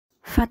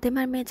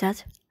ফাতেমার মেজাজ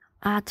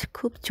আজ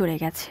খুব চড়ে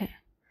গেছে।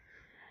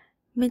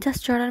 মেজাজ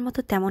চড়ার মতো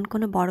তেমন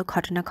কোনো বড়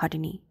ঘটনা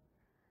ঘটেনি।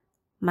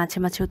 মাঝে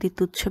মাঝে অতি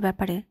তুচ্ছ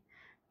ব্যাপারে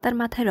তার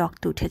মাথায়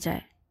রক্ত উঠে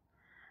যায়।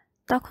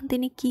 তখন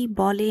তিনি কি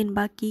বলেন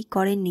বা কি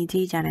করেন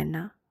নিজেই জানেন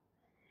না।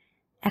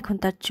 এখন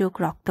তার চোখ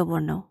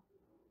রক্তবর্ণ,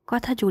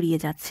 কথা জড়িয়ে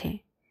যাচ্ছে।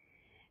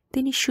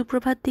 তিনি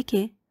সুপ্রভাত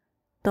দিকে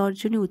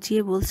তর্জনী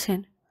উঁচিয়ে বলছেন,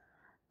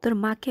 তোর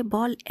মাকে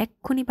বল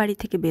এক্ষুনি বাড়ি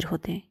থেকে বের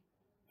হতে,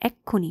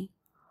 এক্ষুনি।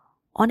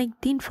 অনেক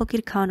দিন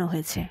ফকির খাওয়ানো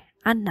হয়েছে,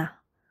 আর না।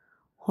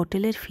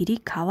 হোটেলের ফ্রি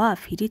খাওয়া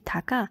ফ্রি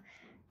থাকা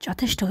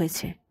যথেষ্ট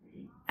হয়েছে,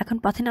 এখন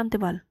পথে নামতে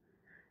বল।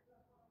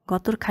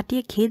 গতর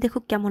খাটিয়ে খেয়ে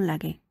দেখুক কেমন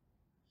লাগে।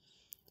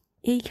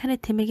 এইখানে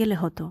থেমে গেলে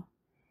হতো,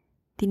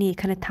 তিনি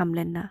এখানে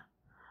থামলেন না।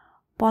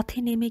 পথে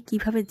নেমে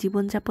কিভাবে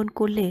জীবনযাপন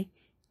করলে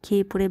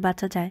খেয়ে পড়ে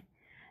বাঁচা যায়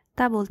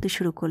তা বলতে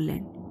শুরু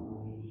করলেন।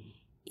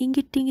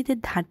 ইঙ্গিত টিঙ্গিতের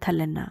ধার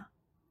ধারলেন না,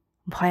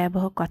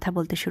 ভয়াবহ কথা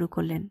বলতে শুরু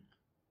করলেন।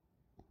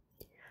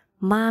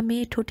 মা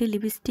মেয়ে ঠোঁটে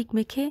লিপস্টিক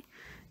মেখে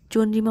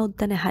চন্দ্রিমা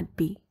উদ্যানে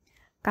হাঁটবি,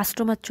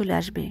 কাস্টমার চলে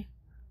আসবে,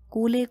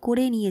 কোলে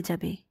করে নিয়ে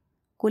যাবে,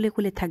 কোলে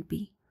কোলে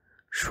থাকবি,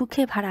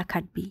 সুখে ভাড়া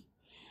খাটবি।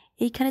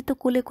 এইখানে তো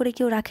কোলে করে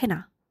কেউ রাখে না,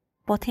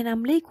 পথে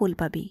নামলেই কোল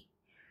পাবি।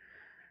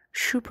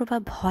 সুপ্রভা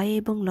ভয়ে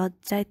এবং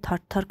লজ্জায়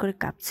থরথর করে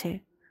কাঁপছে।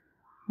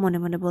 মনে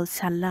মনে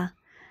বলছে, আল্লাহ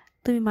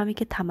তুমি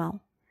মামিকে থামাও,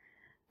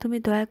 তুমি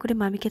দয়া করে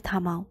মামিকে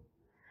থামাও।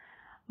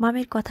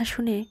 মামির কথা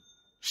শুনে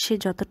সে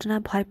যতটা না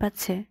ভয়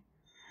পাচ্ছে,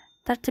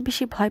 তার চেয়ে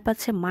বেশি ভয়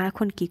পাচ্ছে মা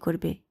এখন কি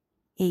করবে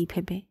এই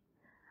ভেবে।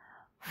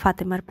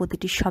 ফাতেমার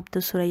প্রতিটি শব্দ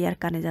সুরাইয়ার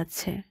কানে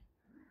যাচ্ছে।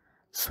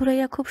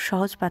 সুরাইয়া খুব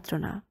সহজ পাত্র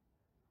না,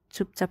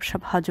 চুপচাপ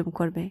সব হজম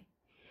করবে,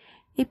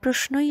 এই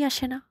প্রশ্নই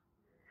আসে না।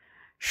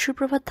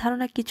 সুপ্রভার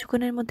ধারণা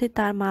কিছুক্ষণের মধ্যে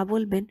তার মা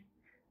বলবেন,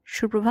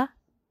 সুপ্রভা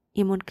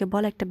ইমনকে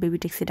বল একটা বেবি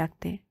ট্যাক্সি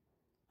ডাকতে,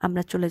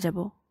 আমরা চলে যাব।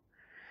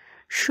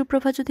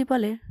 সুপ্রভা যদি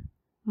বলে,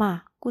 মা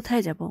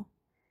কোথায় যাব,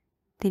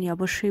 তিনি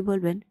অবশ্যই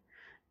বলবেন,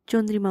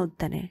 চন্দ্রিমা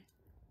উদ্যানে,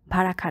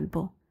 ভাড়া খাটব।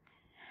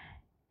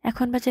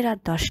 এখন বাজে রাত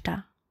 10টা,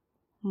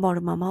 বড়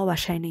মামাও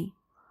বাসায় নেই।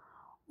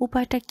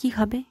 উপায়টা কি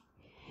হবে?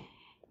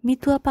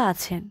 মিতু আপা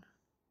আছেন,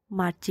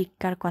 মার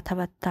চিৎকার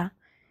কথাবার্তা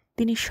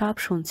তিনি সব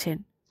শুনছেন,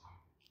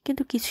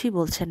 কিন্তু কিছুই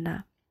বলছেন না।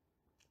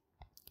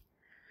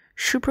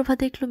 সুপ্রভা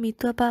দেখল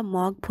মিতু আপা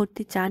মগ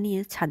ভর্তি চা নিয়ে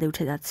ছাদে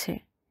উঠে যাচ্ছে।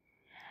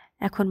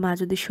 এখন মা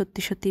যদি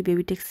সত্যি সত্যি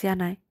বেবি ট্যাক্সি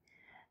আনায়,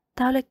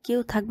 তাহলে কেউ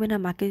থাকবে না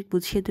মাকে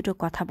বুঝিয়ে দুটো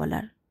কথা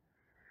বলার।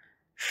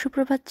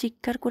 সুপ্রভাত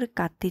চিৎকার করে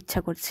কাঁদতে ইচ্ছা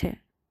করছে,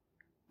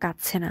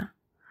 কাঁদছে না,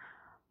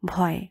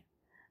 ভয়ে।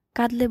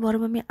 কাঁদলে বড়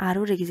মামি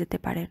আরও রেগে যেতে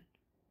পারেন।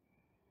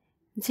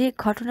 যে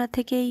ঘটনা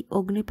থেকে এই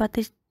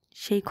অগ্নিপাতের,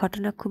 সেই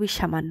ঘটনা খুবই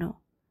সামান্য।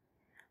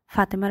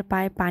 ফাতেমার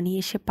পায়ে পানি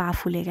এসে পা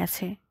ফুলে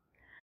গেছে।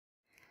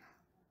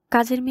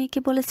 কাজের মেয়েকে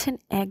বলেছেন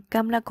 1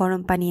 গামলা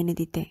গরম পানি এনে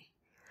দিতে,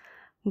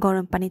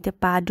 গরম পানিতে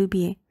পা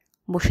ডুবিয়ে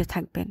বসে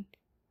থাকবেন।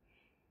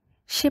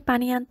 সে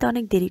পানি আনতে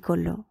অনেক দেরি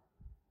করল,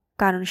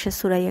 কারণ সে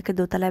সুরাইয়াকে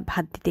দোতলায়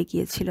ভাত দিতে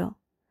গিয়েছিল।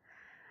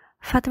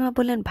 ফাতেমা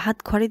বললেন, ভাত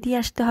ঘরে দিয়ে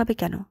আসতে হবে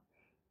কেন,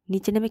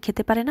 নিচে নেমে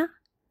খেতে পারে না?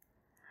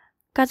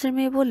 কাজের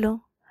মেয়ে বলল,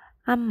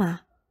 আম্মা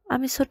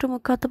আমি ছোট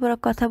মুখে অত বড়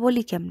কথা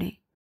বলি কেমনে?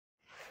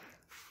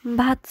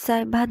 ভাত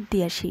চাই ভাত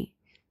দিয়ে আসি,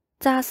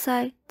 চা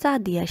চাই চা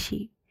দিয়ে আসি,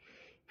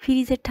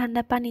 ফ্রিজের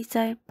ঠান্ডা পানি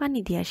চাই পানি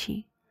দিয়ে আসি।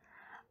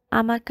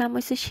 আমার কাম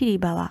হয়েছে সিঁড়ি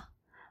বাওয়া।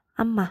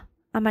 আম্মা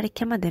আমারে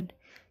ক্ষমা দেন,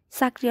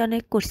 চাকরি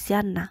অনেক করছি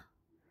আর না।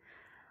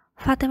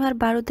 ফাতেমার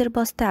বারুদের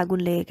বস্তায় আগুন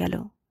লেগে গেল।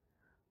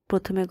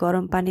 প্রথমে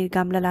গরম পানির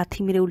গামলা লাথি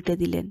মেরে উল্টে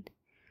দিলেন,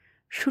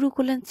 শুরু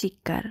করলেন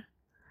চিৎকার।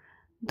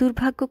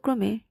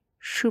 দুর্ভাগ্যক্রমে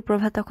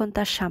সুপ্রভা তখন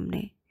তার সামনে,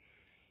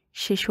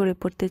 সে সরে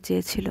পড়তে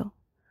চেয়েছিল।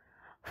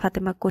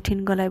 ফাতেমা কঠিন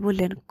গলায়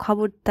বললেন,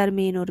 খবরদার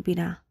মেয়ে নড়বি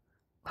না,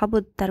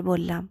 খবরদার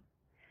বললাম।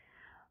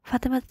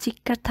 ফাতেমার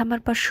চিৎকার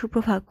থামার পর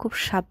সুপ্রভা খুব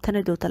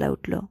সাবধানে দোতলায়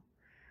উঠল,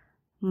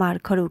 মার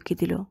ঘরে উকি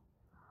দিল।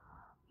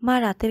 মা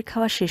রাতের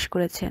খাওয়া শেষ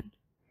করেছেন,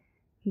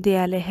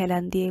 দেয়ালে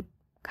হেলান দিয়ে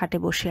খাটে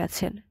বসে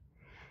আছেন।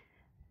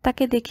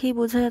 তাকে দেখেই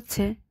বোঝা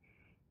যাচ্ছে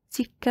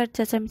চিৎকার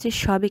চেঁচামেচি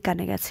সবই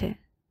কানে গেছে।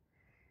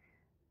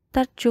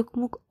 তার চোখ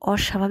মুখ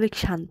অস্বাভাবিক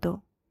শান্ত।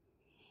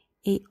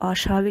 এই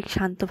অস্বাভাবিক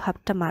শান্ত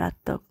ভাবটা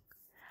মারাত্মক।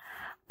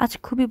 আজ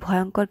খুবই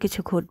ভয়ঙ্কর কিছু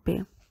ঘটবে।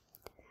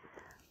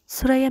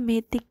 সুরাইয়া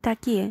মেয়ের দিক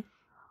তাকিয়ে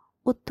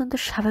অত্যন্ত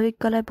স্বাভাবিক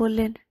গলায়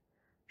বললেন,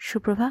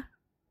 সুপ্রভা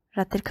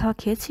রাতের খাওয়া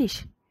খেয়েছিস?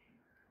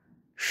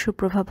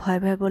 সুপ্রভা ভয়ে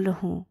ভয়ে বলল,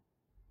 হুঁ।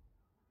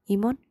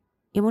 ইমন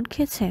ইমন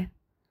খেয়েছে?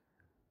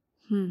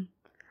 হুম।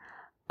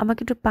 আমাকে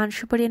একটু পান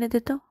সুপারি এনে দে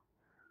তো,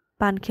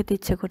 পান খেতে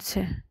ইচ্ছে করছে,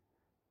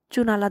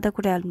 চুন আলাদা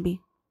করে আনবি।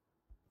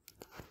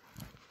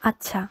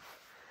 আচ্ছা।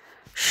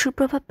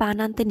 সুপ্রভা পান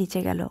আনতে নিচে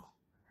গেল।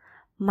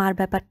 মার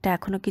ব্যাপারটা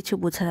এখনো কিছু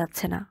বোঝা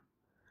যাচ্ছে না।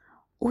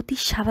 অতি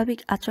স্বাভাবিক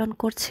আচরণ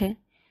করছে,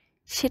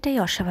 সেটাই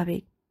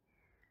অস্বাভাবিক।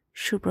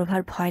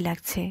 সুপ্রভার ভয়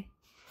লাগছে।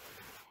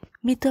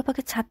 মিতু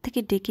আপাকে ছাদ থেকে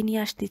ডেকে নিয়ে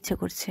আসতে ইচ্ছে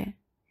করছে।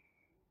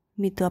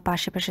 মিতু আপা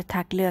আশেপাশে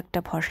থাকলেও একটা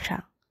ভরসা।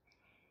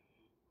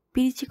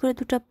 পিরিচি করে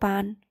 2টা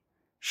পান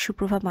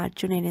সুপ্রভা মার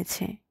জন্য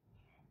এনেছে।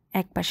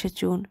 এক পাশে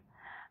চুন,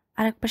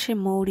 আর এক পাশে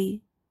মৌরি,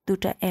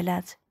 2টা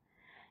এলাচ,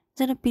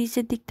 যেন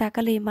পিচের দিক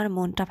তাকালেই মার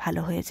মনটা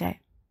ভালো হয়ে যায়।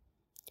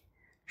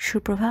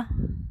 সুপ্রভা।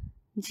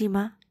 জি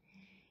মা।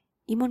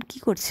 ইমন কি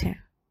করছে?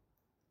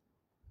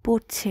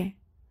 পড়ছে।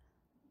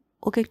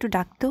 ওকে একটু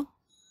ডাকতো,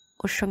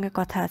 ওর সঙ্গে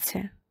কথা আছে।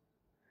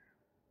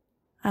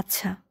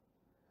 আচ্ছা।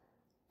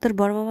 তোর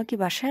বড় মামা কি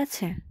বাসায়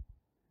আছে?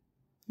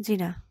 জি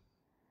না।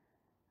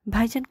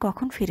 ভাইজান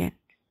কখন ফিরেন?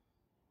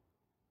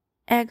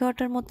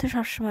 11টার মধ্যে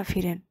সবসময়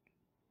ফিরেন।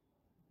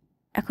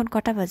 এখন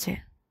কটা বাজে?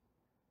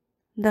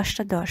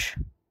 10টা 10।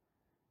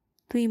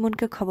 তুই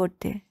ইমনকে খবর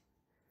দে।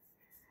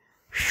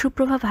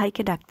 সুপ্রভা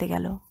ভাইকে ডাকতে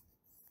গেল।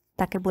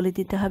 তাকে বলে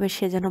দিতে হবে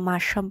সে যেন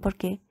মার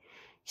সম্পর্কে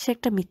সে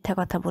একটা মিথ্যা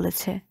কথা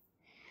বলেছে।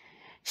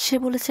 সে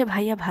বলেছে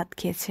ভাইয়া ভাত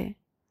খেয়েছে,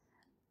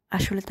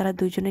 আসলে তারা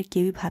দুজনের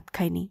কেউই ভাত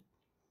খায়নি।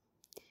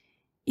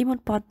 ইমন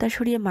পর্দা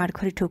সরিয়ে মার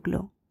ঘরে ঢুকল।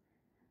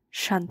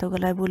 শান্ত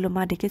গলায় বলল,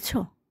 মা ডেকেছ?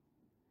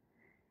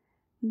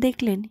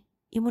 দেখলেন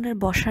ইমনের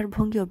বসার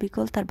ভঙ্গি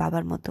অবিকল তার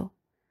বাবার মতো।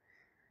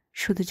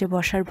 শুধু যে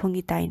বসার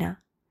ভঙ্গি তাই না,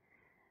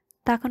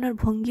 তাকানোর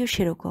ভঙ্গিও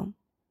সেরকম।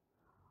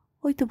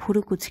 ওই তো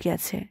ভুরু কুচকে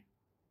আছে,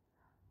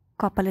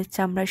 কপালের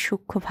চামড়ায়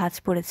সূক্ষ্ম ভাঁজ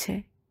পড়েছে।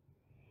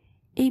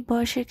 এই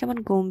বয়সের কেমন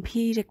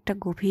গম্ভীর একটা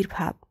গভীর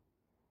ভাব।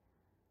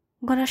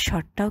 গলার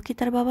স্বরটাও কি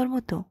তার বাবার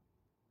মতো?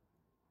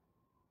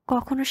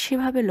 কখনো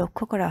সেভাবে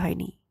লক্ষ্য করা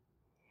হয়নি।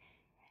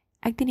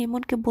 একদিন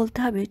ইমনকে বলতে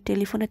হবে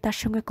টেলিফোনে তার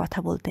সঙ্গে কথা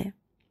বলতে।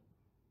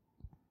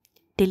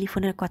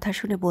 টেলিফোনের কথা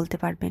শুনে বলতে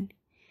পারবেন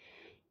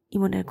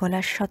ইমনের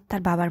গলার স্বর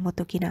তার বাবার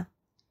মতো কিনা।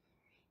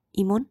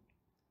 ইমন।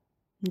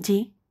 জি।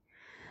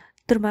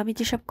 তোর মামি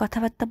যেসব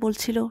কথাবার্তা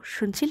বলছিল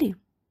শুনছিলি?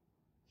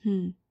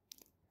 হুম।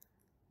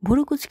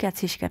 ভুরু কুচকে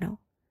আছিস কেন?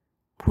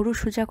 ভুরু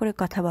সোজা করে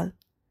কথা বল।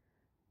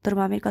 তোর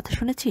মামির কথা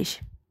শুনেছিস?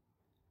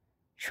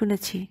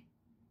 শুনেছি।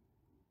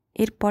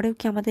 এর পরেও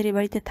কি আমাদের এ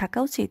বাড়িতে থাকা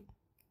উচিত?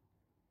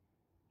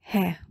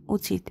 হ্যাঁ,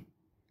 উচিত।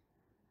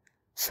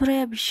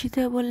 সুরাইয়া বিস্মিত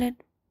হয়ে বললেন,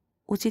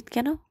 উচিত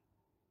কেন?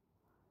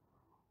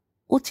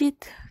 উচিত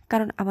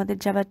কারণ আমাদের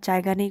যাবার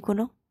জায়গা নেই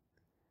কোনো।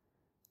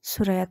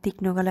 সুরাইয়া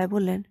তীক্ষ্ণ গলায়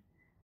বললেন,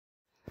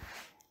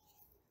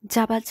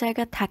 যাবার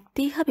জায়গা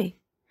থাকতেই হবে?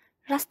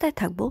 রাস্তায়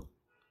থাকবো।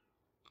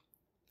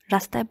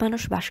 রাস্তায়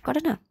মানুষ বাস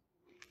করে না?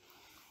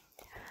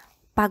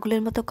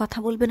 পাগলের মতো কথা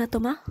বলবে না তো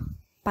মা।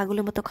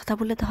 পাগলের মতো কথা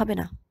বললে তো হবে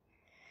না।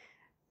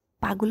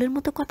 পাগলের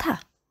মতো কথা?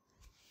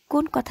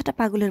 কোন কথাটা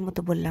পাগলের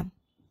মতো বললাম?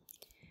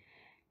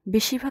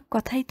 বেশিরভাগ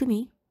কথাই তুমি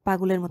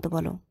পাগলের মতো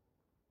বলো।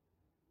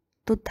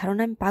 তোর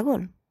ধারণা আমি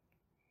পাগল?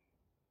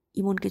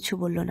 ইমন কিছু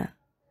বলল না,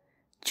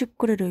 চুপ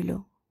করে রইল।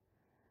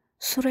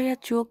 সুরাইয়া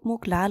চোখ মুখ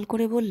লাল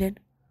করে বললেন,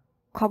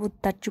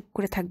 খবরদার চুপ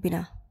করে থাকবি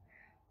না।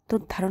 তোর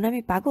ধারণা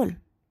আমি পাগল?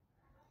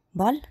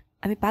 বল,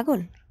 আমি পাগল?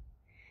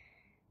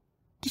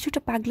 কিছুটা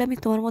পাগলামি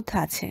তোমার মধ্যে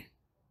আছে।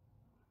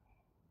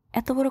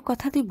 এত বড়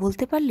কথা তুই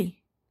বলতে পারলি?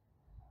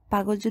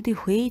 পাগল যদি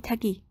হয়েই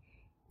থাকি,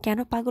 কেন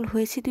পাগল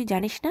হয়েছি তুই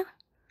জানিস না?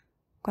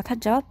 কথার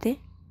জবাব দে।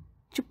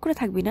 চুপ করে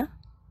থাকবি না।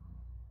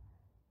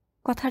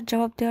 কথার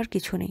জবাব দেওয়ার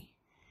কিছু নেই।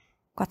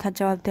 কথার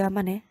জবাব দেওয়া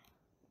মানে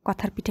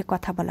কথার পিঠে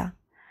কথা বলা।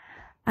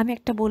 আমি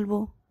একটা বলবো,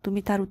 তুমি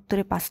তার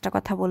উত্তরে 5টা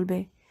কথা বলবে।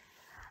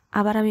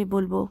 আবার আমি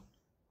বলবো।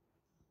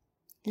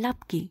 লাভ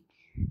কি?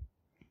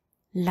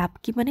 লাভ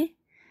কি মানে?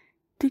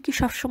 তুই কি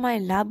সবসময়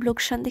লাভ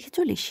লোকসান দেখে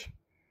চলিস?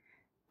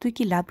 তুই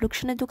কি লাভ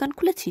লোকসানের দোকান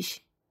খুলেছিস?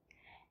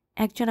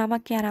 একজন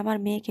আমাকে আর আমার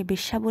মেয়েকে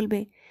বেশ্যা বলবে,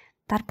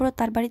 তারপরও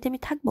তার বাড়িতে আমি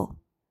থাকবো?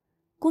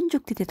 কোন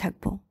যুক্তিতে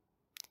থাকবো?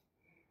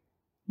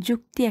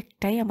 যুক্তি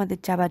একটাই, আমাদের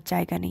যাবার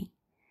জায়গা নেই।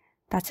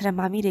 তাছাড়া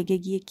মামি রেগে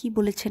গিয়ে কি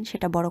বলেছেন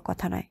সেটা বড়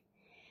কথা নয়।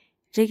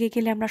 রেগে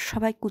গেলে আমরা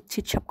সবাই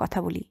কুৎসিত সব কথা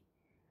বলি।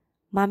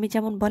 মামি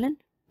যেমন বলেন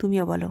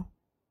তুমিও বলো।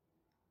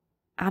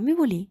 আমি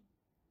বলি?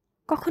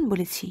 কখন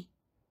বলেছি?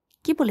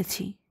 কি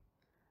বলেছি?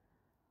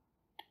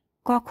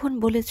 কখন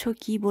বলেছ,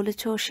 কি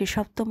বলেছ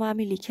সেসব তো মা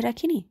আমি লিখে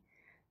রাখিনি।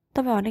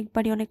 তবে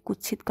অনেকবারই অনেক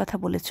কুৎসিত কথা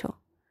বলেছ।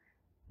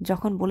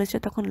 যখন বলেছ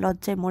তখন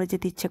লজ্জায় মরে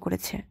যেতে ইচ্ছে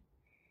করেছে।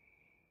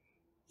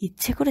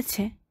 ইচ্ছে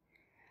করেছে?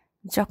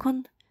 যখন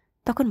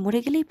তখন মরে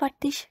গেলেই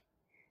পারতিস।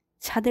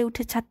 ছাদে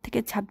উঠে ছাদ থেকে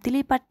ঝাঁপ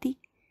দিলেই পারতি।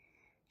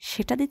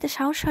 সেটা দিতে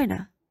সাহস হয় না।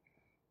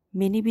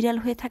 মেনি বিড়াল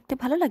হয়ে থাকতে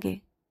ভালো লাগে।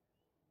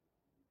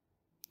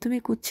 তুমি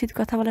কুৎসিত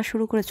কথা বলা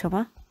শুরু করেছ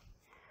মা।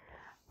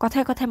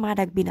 কথায় কথায় মা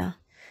ডাকবি না।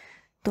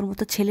 তোর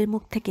মতো ছেলের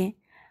মুখ থেকে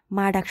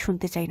মা ডাক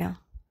শুনতে চাই না।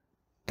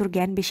 তোর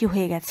জ্ঞান বেশি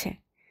হয়ে গেছে।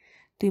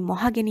 তুই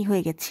মহাজ্ঞানী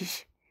হয়ে গেছিস।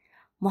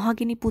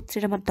 মহাজ্ঞানী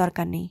পুত্রের আমার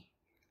দরকার নেই।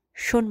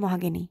 শোন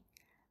মহাজ্ঞানী,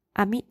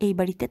 আমি এই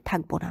বাড়িতে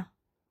থাকবো না।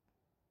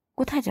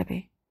 কোথায় যাবে?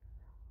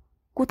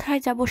 কোথায়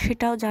যাব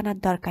সেটাও জানার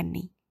দরকার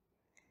নেই।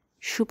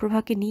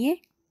 সুপ্রভাকে নিয়ে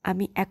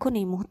আমি এখন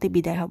এই মুহূর্তে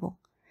বিদায় হব।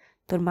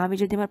 তোর মামি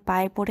যদি আমার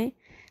পায়ে পড়ে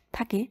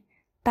থাকে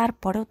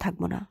তারপরেও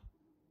থাকবো না।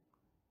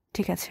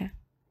 ঠিক আছে?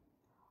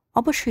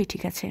 অবশ্যই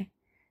ঠিক আছে।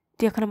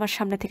 তুই এখন আমার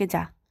সামনে থেকে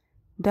যা।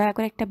 দয়া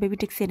করে একটা বেবি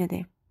ট্যাক্সি এনে দে।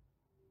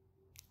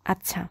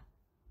 আচ্ছা।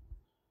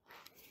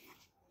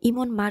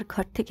 ইমন মার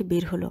ঘর থেকে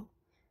বের হলো।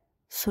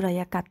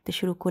 সুরাইয়া কাঁদতে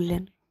শুরু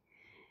করলেন।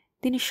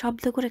 তিনি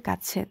শব্দ করে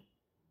কাঁদছেন।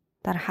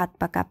 তার হাত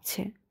পা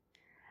কাঁপছে।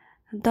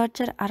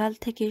 দরজার আড়াল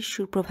থেকে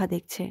সুপ্রভা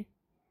দেখছে,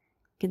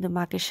 কিন্তু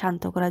মাকে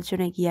শান্ত করার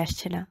জন্য এগিয়ে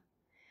আসছে না।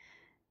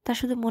 তা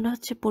শুধু মনে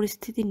হচ্ছে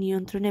পরিস্থিতি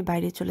নিয়ন্ত্রণের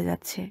বাইরে চলে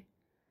যাচ্ছে।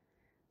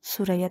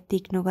 সুরাইয়া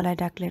তীক্ষ্ণ গলায়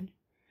ডাকলেন,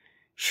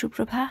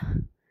 সুপ্রভা,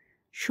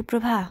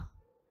 সুপ্রভা।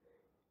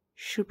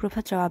 সুপ্রভা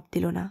জবাব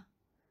দিল না।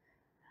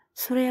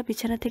 সুরাইয়া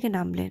বিছানা থেকে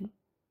নামলেন,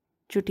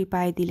 চুটি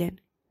পায়ে দিলেন,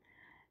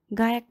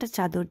 গায়ে একটা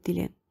চাদর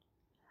দিলেন।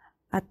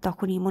 আর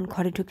তখন ইমন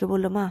ঘরে ঢুকে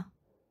বলল, মা,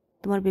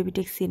 তোমার বেবি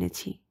ট্যাক্সি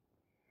এনেছি।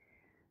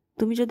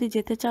 তুমি যদি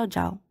যেতে চাও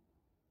যাও,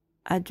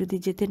 আর যদি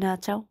যেতে না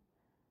চাও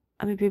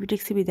আমি বেবি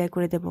ট্যাক্সি বিদায়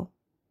করে দেব।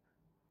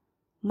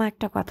 মা,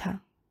 একটা কথা,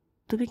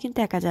 তুমি কিন্তু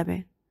একা যাবে,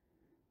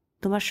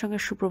 তোমার সঙ্গে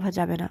সুপ্রভা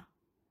যাবে না।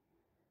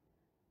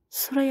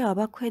 সুরাইয়া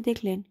অবাক হয়ে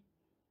দেখলেন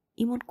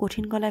ইমন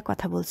কঠিন গলায়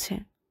কথা বলছে।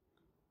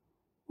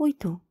 ওই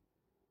তো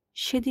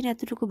সেদিন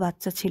এতটুকু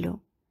বাচ্চা ছিল,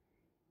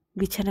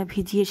 বিছানা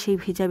ভিজিয়ে সেই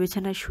ভেজা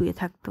বিছানায় শুয়ে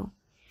থাকত,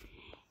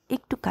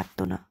 একটু কাঁদত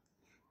না,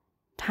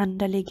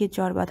 ঠান্ডা লেগে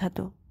জ্বর বাঁধাত।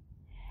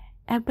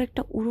 একবার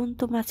একটা উড়ন্ত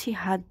মাছি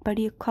হাত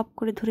বাড়িয়ে খপ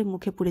করে ধরে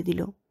মুখে পুরে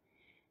দিল,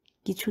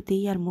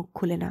 কিছুতেই আর মুখ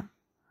খুলে না।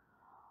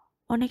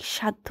 অনেক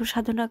সাধ্য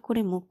সাধনা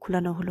করে মুখ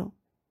খুলানো হলো।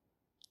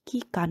 কি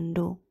কাণ্ড!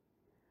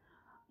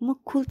 মুখ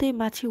খুলতেই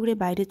মাছি উড়ে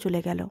বাইরে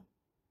চলে গেল।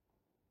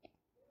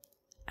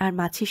 আর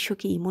মাছির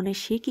শোকে ইমনের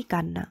সে কি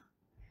কান্না!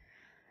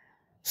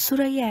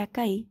 সুরাইয়া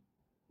একাই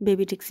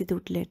বেবি ট্যাক্সিতে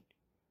উঠলেন।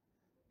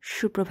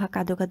 সুপ্রভা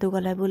কাঁদো কাঁদো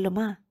গলায় বলল,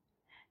 মা,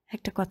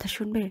 একটা কথা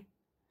শুনবে?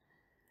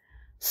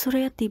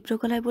 সুরাইয়া তীব্র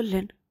গলায়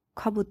বললেন,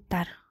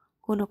 খবরদার,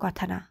 কোনো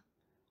কথা না,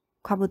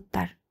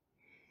 খবরদার।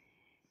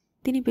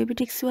 তিনি বেবি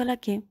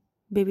ট্যাক্সিওয়ালাকে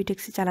বেবি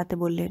ট্যাক্সি চালাতে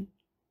বললেন।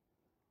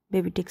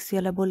 বেবি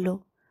ট্যাক্সিওয়ালা বলল,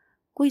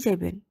 কই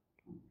যাইবেন?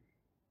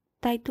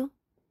 তাই তো,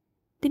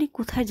 তিনি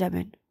কোথায়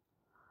যাবেন?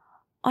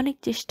 অনেক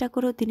চেষ্টা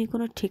করেও তিনি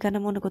কোনো ঠিকানা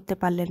মনে করতে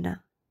পারলেন না।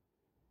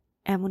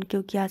 এমন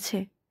কেউ কি আছে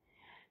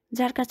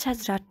যার কাছে আজ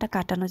রাতটা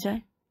কাটানো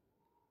যায়?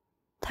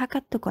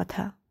 থাকার তো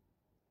কথা।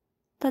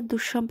 তার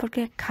দুঃসম্পর্কে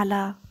এক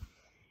খালা,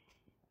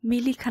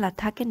 মিলি খালা,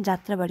 থাকেন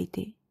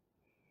যাত্রাবাড়িতে।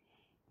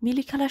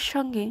 মিলি খালার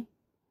সঙ্গে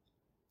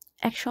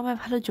এক সময়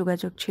ভালো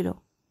যোগাযোগ ছিল।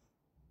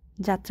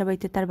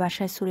 যাত্রাবাড়িতে তার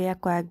বাসায় সুরাইয়া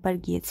কয়েকবার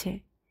গিয়েছে,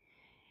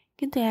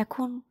 কিন্তু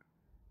এখন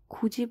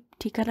খুঁজে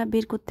ঠিকানা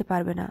বের করতে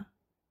পারবে না।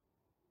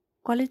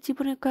 কলেজ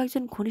জীবনের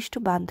কয়েকজন ঘনিষ্ঠ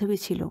বান্ধবী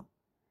ছিল,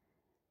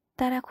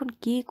 তার এখন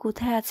কে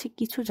কোথায় আছে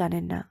কিছু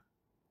জানেন না।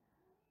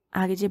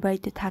 আগে যে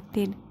বাড়িতে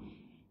থাকতেন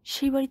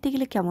সেই বাড়িতে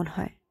গেলে কেমন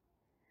হয়?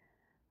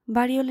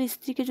 বাড়িওয়ালার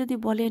স্ত্রীকে যদি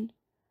বলেন,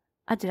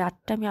 আজ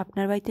রাতটা আমি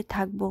আপনার বাড়িতে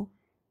থাকব,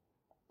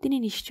 তিনি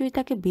নিশ্চয়ই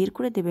তাকে বের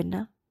করে দেবেন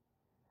না।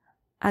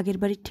 আগের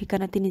বাড়ির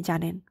ঠিকানা তিনি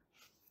জানেন।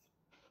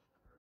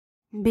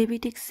 বেবি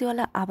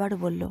ট্যাক্সিওয়ালা আবারও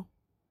বলল,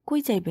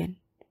 কই যাইবেন?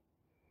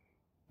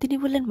 তিনি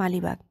বললেন,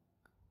 মালিবাগ।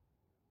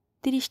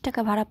 30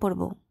 টাকা ভাড়া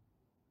পড়ব।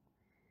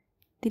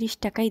 30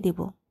 টাকাই দেব।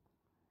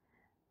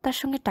 তার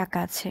সঙ্গে টাকা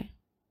আছে,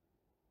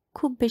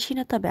 খুব বেশি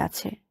না, তবে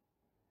আছে,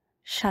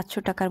 700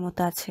 টাকার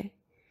মতো আছে।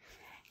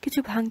 কিছু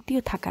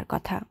ভাঙতিও থাকার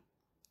কথা।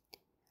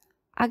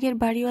 আগের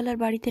বাড়িওয়ালার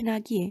বাড়িতে না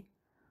গিয়ে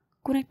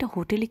কোন একটা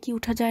হোটেলে কি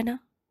উঠা যায় না?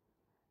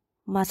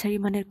 মাঝারি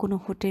মানের কোনো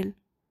হোটেল।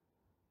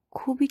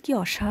 খুবই কি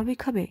অস্বাভাবিক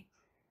হবে?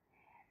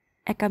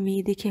 একা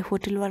মেয়ে দেখে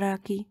হোটেলওয়ালা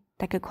কি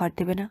তাকে ঘর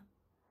দেবে না?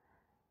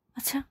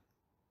 আচ্ছা,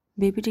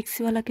 বেবি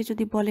ট্যাক্সিওয়ালাকে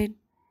যদি বলেন,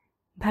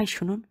 ভাই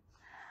শুনুন,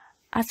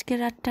 আজকের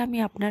রাতটা আমি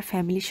আপনার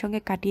ফ্যামিলির সঙ্গে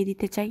কাটিয়ে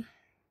দিতে চাই,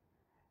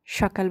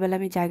 সকালবেলা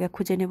আমি জায়গা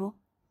খুঁজে নেব,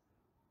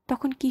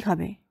 তখন কি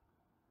হবে?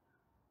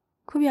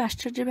 খুবই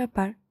আশ্চর্যের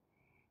ব্যাপার,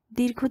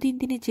 দীর্ঘদিন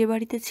তিনি যে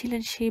বাড়িতে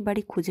ছিলেন সেই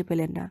বাড়ি খুঁজে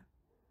পেলেন না।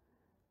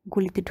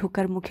 গলিতে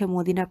ঢোকার মুখে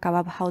মদিনা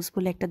কাবাব হাউস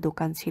বলে একটা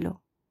দোকান ছিল,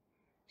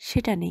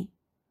 সেটা নেই।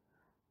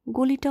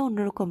 গলিটা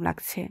অন্যরকম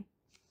লাগছে।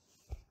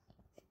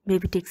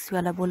 বেবি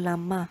ট্যাক্সিওয়ালা বলল,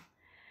 আম্মা,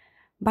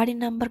 বাড়ির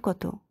নাম্বার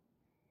কত?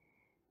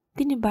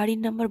 তিনি বাড়ির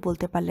নাম্বার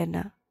বলতে পারলেন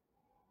না।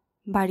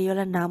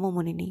 বাড়িওয়ালার নামও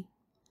মনে নেই।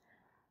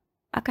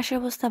 আকাশের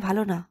অবস্থা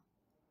ভালো না,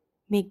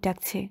 মেঘ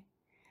ডাকছে,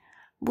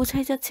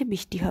 বোঝাই যাচ্ছে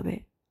বৃষ্টি হবে।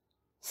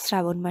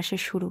 শ্রাবণ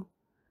মাসের শুরু,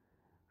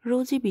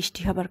 রোজই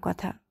বৃষ্টি হবার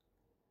কথা।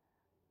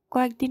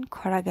 কয়েকদিন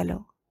খরা গেল,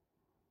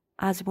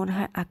 আজ মনে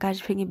হয় আকাশ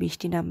ভেঙে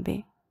বৃষ্টি নামবে।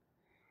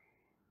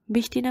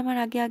 বৃষ্টি নামার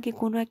আগে আগে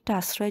কোনো একটা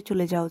আশ্রয়ে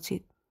চলে যাওয়া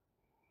উচিত।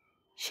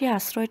 সে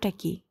আশ্রয়টা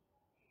কি?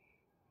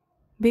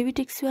 বেবি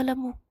ট্যাক্সিওয়ালা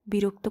মুখ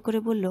বিরক্ত করে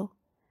বলল,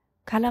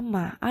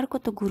 খালাম্মা, আর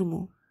কত ঘুরমু?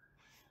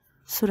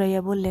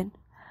 সুরাইয়া বললেন,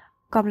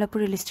 কমলাপুর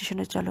রেল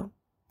স্টেশনে চলো।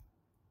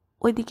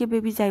 ওইদিকে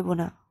বেবি যাইব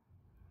না।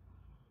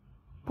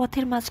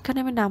 পথের মাঝখানে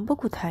আমি নামবো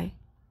কোথায়?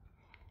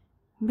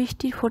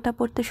 বৃষ্টির ফোঁটা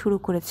পড়তে শুরু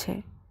করেছে,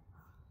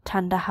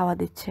 ঠান্ডা হাওয়া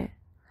দিচ্ছে।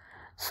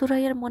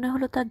 সুরাইয়ার মনে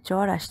হলো তার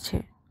জ্বর আসছে।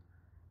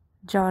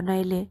 জ্বর না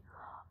এলে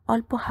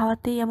অল্প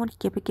হাওয়াতেই এমন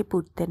কেঁপে কেঁপে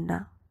উঠতেন না।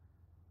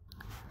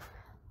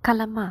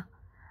 খালাম্মা,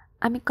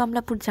 আমি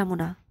কমলাপুর যাবো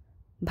না,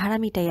 ভাড়া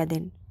মিটাইয়া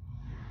দেন।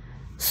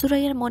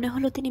 সুরাইয়ার মনে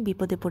হলো তিনি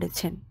বিপদে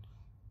পড়েছেন।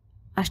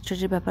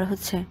 আশ্চর্যের ব্যাপার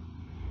হচ্ছে,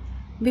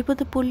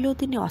 বিপদে পড়লেও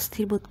তিনি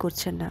অস্থির বোধ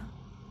করছেন না,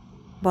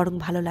 বরং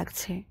ভালো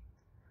লাগছে।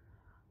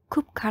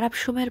 খুব খারাপ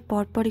সময়ের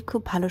পরপরই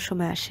খুব ভালো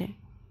সময় আসে,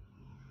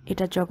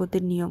 এটা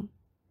জগতের নিয়ম।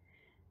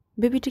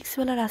 বেবি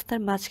ট্যাক্সিওয়ালা রাস্তার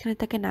মাঝখানে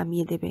তাকে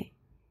নামিয়ে দেবে।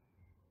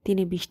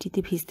 তিনি বৃষ্টিতে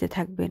ভিজতে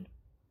থাকবেন,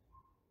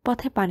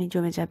 পথে পানি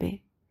জমে যাবে।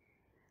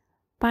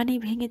 পানি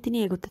ভেঙে তিনি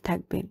এগোতে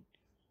থাকবেন।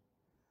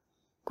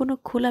 কোনো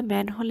খোলা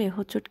ম্যানহোলে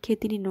হোঁচট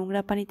খেয়ে তিনি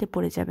নোংরা পানিতে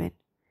পড়ে যাবেন।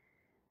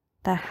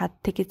 তার হাত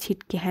থেকে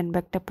ছিটকে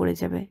হ্যান্ডব্যাগটা পড়ে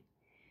যাবে।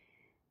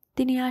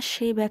 তিনি আর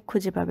সেই ব্যাগ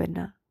খুঁজে পাবেন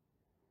না।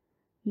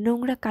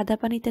 নোংরা কাদা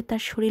পানিতে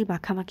তার শরীর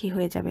মাখামাখি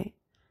হয়ে যাবে।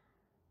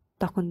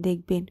 তখন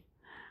দেখবেন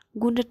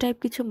গুন্ডা টাইপ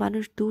কিছু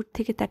মানুষ দূর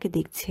থেকে তাকে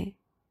দেখছে।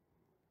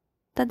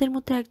 তাদের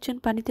মধ্যে একজন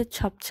পানিতে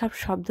ছপছপ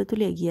শব্দ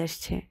তুলে এগিয়ে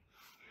আসছে।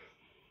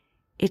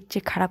 এর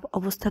চেয়ে খারাপ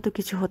অবস্থা তো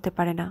কিছু হতে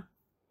পারে না।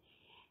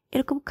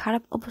 এরকম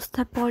খারাপ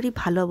অবস্থার পরই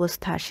ভালো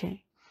অবস্থা আসে।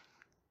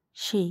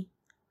 সেই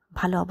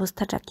ভালো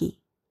অবস্থাটা কি?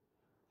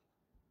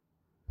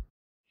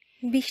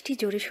 বৃষ্টি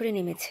জোরে সোরে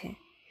নেমেছে।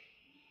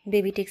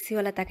 বেবি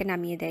ট্যাক্সিওয়ালা তাকে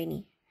নামিয়ে দেয়নি,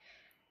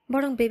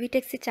 বরং বেবি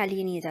ট্যাক্সি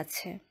চালিয়ে নিয়ে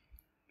যাচ্ছে।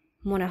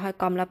 মনে হয়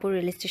কমলাপুর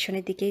রেল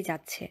স্টেশনের দিকেই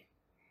যাচ্ছে।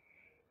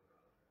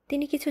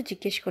 তিনি কিছু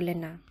জিজ্ঞেস করলেন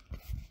না।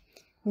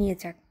 নিয়ে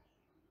যাক,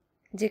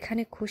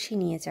 যেখানে খুশি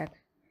নিয়ে যাক।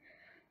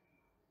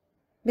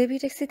 বেবি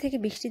ট্যাক্সি থেকে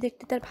বৃষ্টি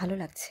দেখতে তার ভালো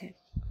লাগছে।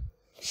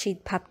 শীত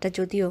ভাবটা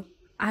যদিও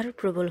আরও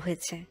প্রবল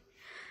হয়েছে।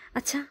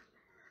 আচ্ছা,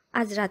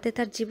 আজ রাতে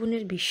তার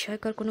জীবনের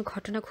বিস্ময়কর কোনো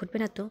ঘটনা ঘটবে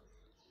না তো?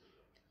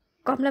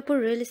 কমলাপুর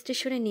রেল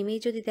স্টেশনে নেমেই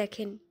যদি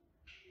দেখেন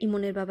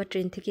ইমনের বাবা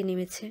ট্রেন থেকে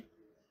নেমেছে,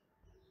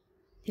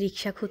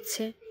 রিক্সা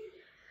খুঁজছে।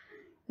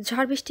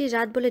 ঝড় বৃষ্টির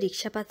রাত বলে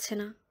রিক্সা পাচ্ছে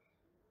না।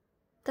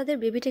 তাদের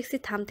বেবি ট্যাক্সি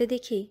থামতে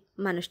দেখি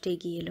মানুষটা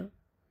এগিয়ে এলো।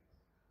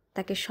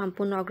 তাকে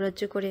সম্পূর্ণ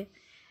অগ্রাহ্য করে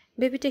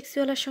বেবি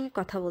ট্যাক্সিওয়ালার সঙ্গে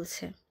কথা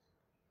বলছে।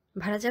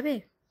 ভাড়া যাবে?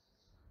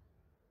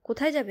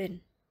 কোথায় যাবেন?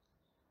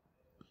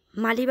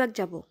 মালিবাগ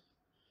যাব।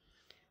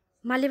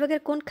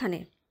 মালিবাগের কোনখানে?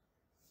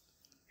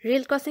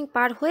 রেল ক্রসিং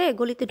পার হয়ে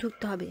গলিতে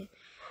ঢুকতে হবে।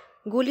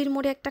 গলির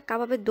মোড়ে একটা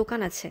কাবাবের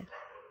দোকান আছে,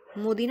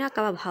 মদিনা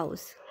কাবাব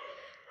হাউস।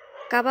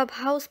 কাবাব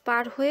হাউস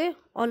পার হয়ে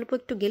অল্প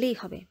একটু গেলেই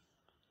হবে।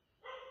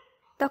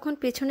 তখন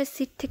পেছনের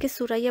সিট থেকে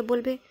সুরাইয়া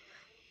বলবে,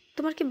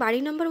 তোমার কি বাড়ি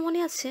নাম্বার মনে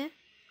আছে?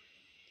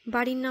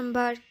 বাড়ির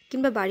নাম্বার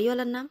কিংবা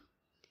বাড়িওয়ালার নাম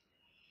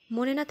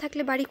মনে না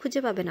থাকলে বাড়ি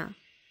খুঁজে পাবে না।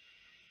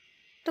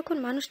 তখন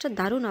মানুষটা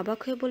দারুণ অবাক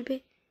হয়ে বলবে,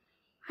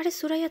 আরে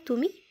সুরাইয়া,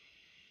 তুমি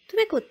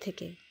তুমি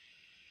কোত্থেকে?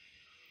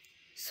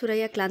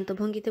 সুরাইয়া ক্লান্ত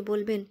ভঙ্গিতে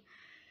বলবেন,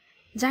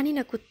 জানি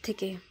না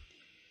কোত্থেকে।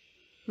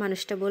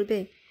 মানুষটা বলবে,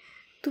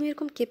 তুমি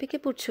এরকম কেঁপে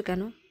কেঁপে উঠছো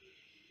কেন?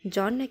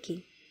 জ্বর নাকি?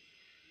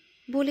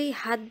 বলেই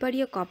হাত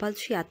বাড়িয়ে কপাল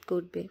ছুঁয়ে আতকে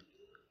উঠবে।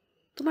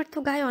 তোমার তো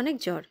গায়ে অনেক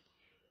জ্বর,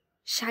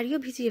 শাড়িও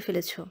ভিজিয়ে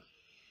ফেলেছ।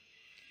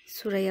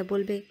 সুরাইয়া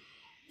বলবে,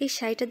 এই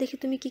শাড়িটা দেখে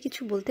তুমি কি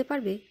কিছু বলতে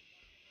পারবে?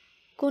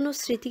 কোনো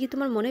স্মৃতি কি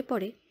তোমার মনে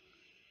পড়ে?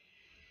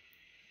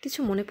 কিছু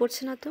মনে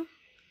পড়ছে না তো?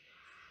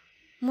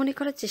 মনে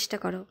করার চেষ্টা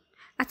করো।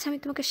 আচ্ছা, আমি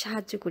তোমাকে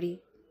সাহায্য করি।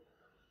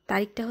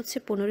 তারিখটা হচ্ছে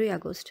 15ই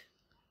আগস্ট,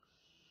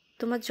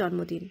 তোমার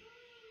জন্মদিন।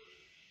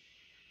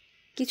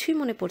 কিছুই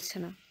মনে পড়ছে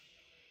না?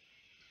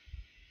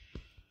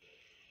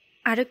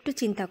 আর একটু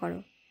চিন্তা করো।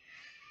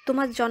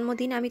 তোমার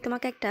জন্মদিন আমি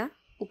তোমাকে একটা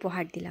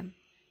উপহার দিলাম।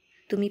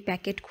 তুমি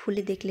প্যাকেট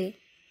খুলে দেখলে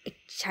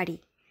একটি শাড়ি।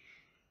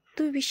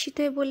 তুমি বিস্মিত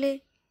হয়ে বললে,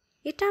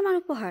 এটা আমার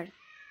উপহার?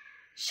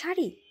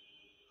 শাড়ি?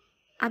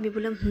 আমি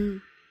বললাম,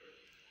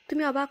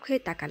 তুমি অবাক হয়ে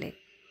তাকালে।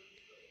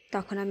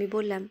 তখন আমি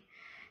বললাম,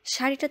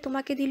 শাড়িটা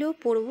তোমাকে দিলেও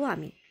পরবো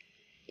আমি,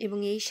 এবং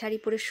এই শাড়ি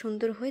পরে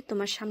সুন্দর হয়ে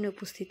তোমার সামনে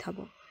উপস্থিত হব।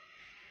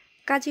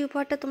 কাজে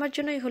উপহারটা তোমার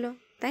জন্যই হলো,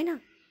 তাই না?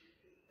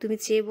 তুমি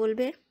চেয়ে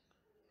বলবে,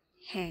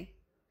 হ্যাঁ,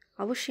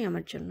 অবশ্যই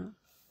আমার জন্য।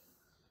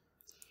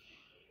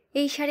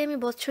 এই শাড়ি আমি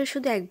বছরে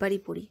শুধু একবারই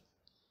পরি,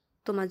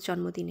 তোমার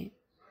জন্মদিনে,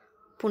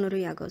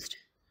 15ই আগস্ট।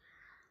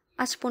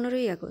 আজ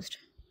 15ই আগস্ট।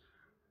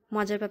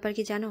 মজার ব্যাপার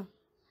কি জানো?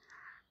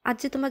 আজ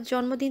যে তোমার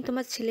জন্মদিন,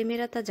 তোমার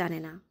ছেলেমেয়েরা তা জানে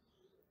না।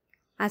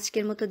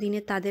 আজকের মতো দিনে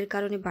তাদের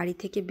কারণে বাড়ি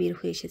থেকে বের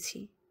হয়ে এসেছি।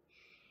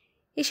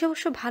 এসে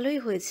অবশ্য ভালোই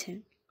হয়েছে,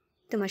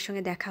 তোমার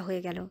সঙ্গে দেখা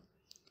হয়ে গেল।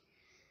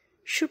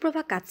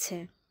 সুপ্রভা কাঁদছে।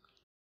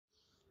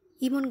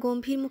 ইমন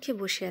গম্ভীর মুখে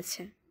বসে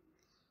আছে।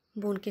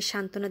 বোনকে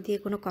সান্ত্বনা দিয়ে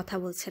কোনো কথা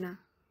বলছে না।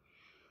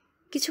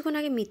 কিছুক্ষণ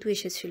আগে মিতু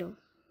এসেছিল,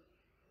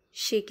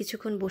 সে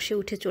কিছুক্ষণ বসে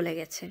উঠে চলে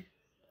গেছে।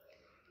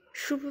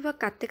 সুপ্রভা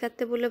কাঁদতে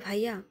কাঁদতে বলল,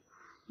 ভাইয়া,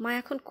 মা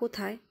এখন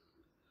কোথায়?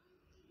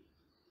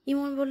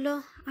 ইমন বলল,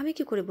 আমি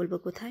কি করে বলবো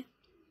কোথায়?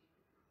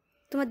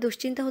 তোমার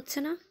দুশ্চিন্তা হচ্ছে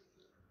না?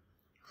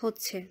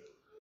 হচ্ছে।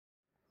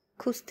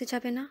 খুঁজতে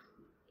যাবে না?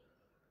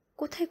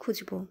 কোথায়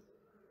খুঁজব?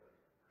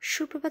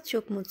 সুপ্রভা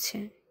চোখ মুছছে।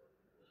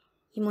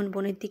 ইমন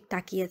বোনের দিক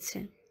তাকিয়েছে।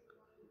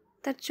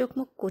 তার চোখ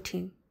মুখ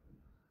কঠিন।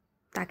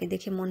 তাকে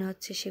দেখে মনে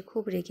হচ্ছে সে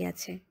খুব রেগে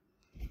আছে।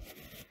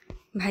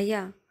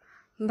 ভাইয়া,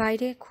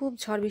 বাইরে খুব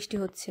ঝড় বৃষ্টি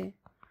হচ্ছে।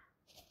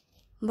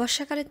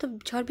 বর্ষাকালে তো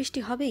ঝড় বৃষ্টি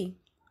হবেই।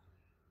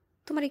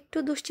 তোমার একটু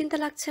দুশ্চিন্তা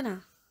লাগছে না?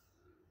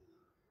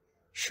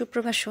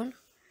 সুপ্রভা, শোন,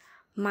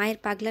 মায়ের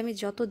পাগলামি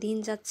যত দিন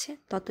যাচ্ছে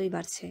ততই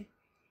বাড়ছে।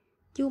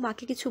 কেউ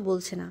মাকে কিছু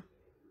বলছে না।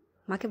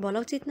 মাকে বলা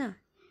উচিত না?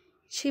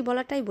 সেই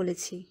বলাটাই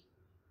বলেছি।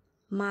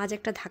 মা আজ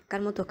একটা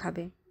ধাক্কার মতো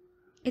খাবে,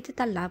 এতে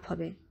তার লাভ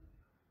হবে।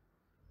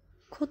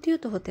 ক্ষতিও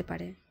তো হতে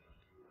পারে।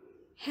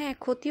 হ্যাঁ,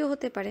 ক্ষতিও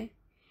হতে পারে।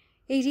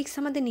 এই রিস্ক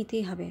আমাদের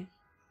নিতেই হবে।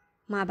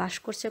 মা বাস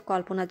করছে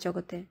কল্পনার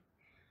জগতে।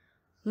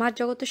 মার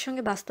জগতের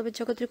সঙ্গে বাস্তবের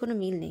জগতের কোনো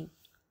মিল নেই।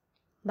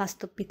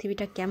 বাস্তব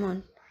পৃথিবীটা কেমন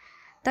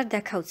তার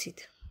দেখা উচিত।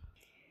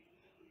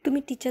 তুমি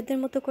টিচারদের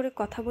মতো করে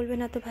কথা বলবে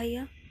না তো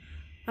ভাইয়া,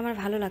 আমার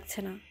ভালো লাগছে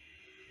না।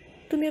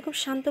 তুমি এরকম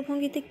শান্ত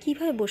ভঙ্গিতে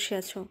কীভাবে বসে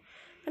আছো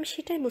আমি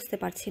সেটাই বুঝতে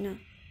পারছি না।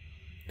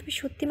 তুমি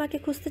সত্যি মাকে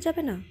খুঁজতে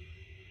যাবে না?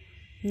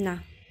 না,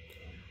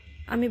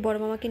 আমি বড়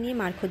মামাকে নিয়ে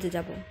মার খোঁজে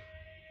যাব।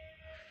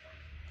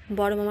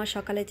 বড় মামা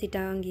সকালে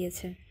চিটাগাং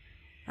গিয়েছে,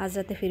 আজ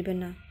রাতে ফিরবেন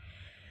না।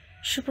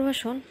 সুপ্রভা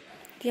শোন,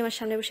 তুই আমার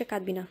সামনে বসে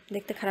কাঁদবি না,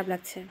 দেখতে খারাপ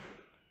লাগছে।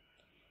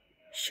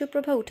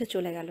 সুপ্রভা উঠে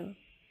চলে গেল।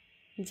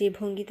 যে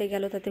ভঙ্গিতে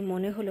গেল তাতে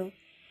মনে হলো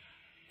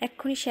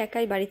এক্ষুনি সে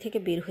একাই বাড়ি থেকে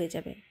বের হয়ে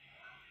যাবে।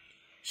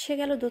 সে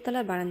গেল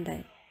দোতলার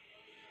বারান্দায়,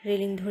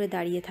 রেলিং ধরে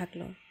দাঁড়িয়ে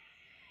থাকলো।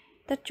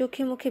 তার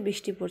চোখে মুখে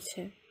বৃষ্টি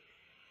পড়ছে,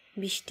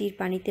 বৃষ্টির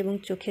পানিতে এবং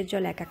চোখের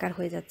জল একাকার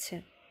হয়ে যাচ্ছে।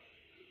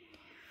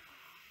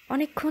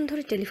 অনেকক্ষণ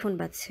ধরে টেলিফোন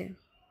বাজছে।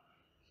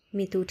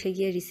 মিতু উঠে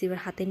গিয়ে রিসিভার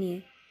হাতে নিয়ে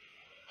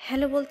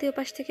হ্যালো বলতে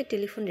ওপাশ থেকে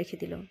টেলিফোন রেখে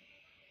দিল।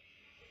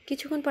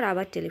 কিছুক্ষণ পর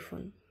আবার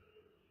টেলিফোন।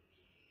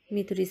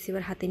 মিতু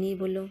রিসিভার হাতে নিয়ে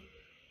বলল,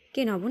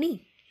 কে নবনী?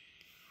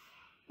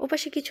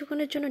 ওপাশে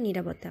কিছুক্ষণের জন্য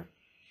নীরবতা।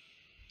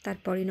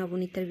 তারপরে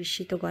নবনীতার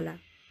বিস্মিত গলা,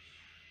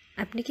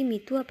 আপনি কি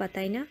মিতু আপা,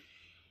 তাই না?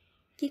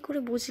 কি করে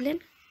বুঝলেন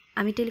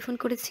আমি টেলিফোন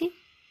করেছি?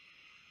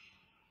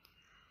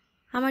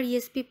 আমার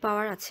ইএসপি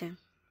পাওয়ার আছে,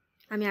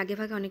 আমি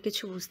আগেভাগে অনেক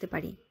কিছু বুঝতে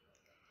পারি।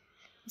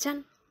 জান,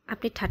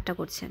 আপনি ঠাট্টা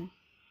করছেন।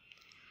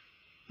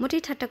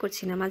 মোটেই ঠাট্টা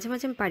করছি না, মাঝে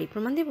মাঝে আমি পারি,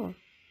 প্রমাণ দেব?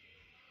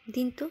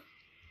 দিন তো।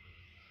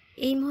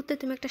 এই মুহূর্তে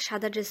তুমি একটা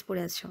সাদা ড্রেস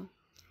পরে আছো।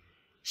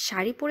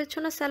 শাড়ি পরেছো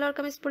না সালোয়ার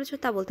কামিজ পরেছো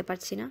তা বলতে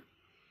পারছি না,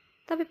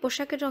 তবে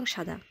পোশাকের রং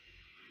সাদা।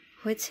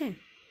 হয়েছে?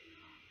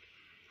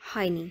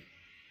 হয়নি।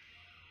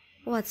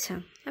 ও আচ্ছা,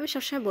 আমি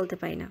সবসময় বলতে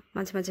পারি না,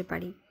 মাঝে মাঝে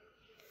পারি।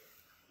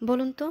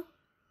 বলুন তো,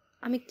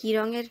 আমি কী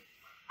রঙের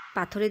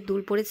পাথরের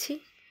দুল পরেছি?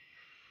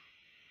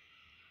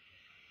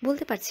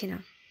 বলতে পারছি না।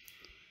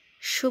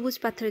 সবুজ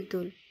পাথরের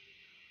দুল,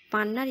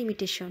 পান্নার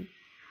ইমিটেশন।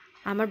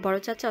 আমার বড়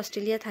চাচা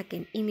অস্ট্রেলিয়া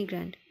থাকেন,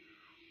 ইমিগ্র্যান্ট।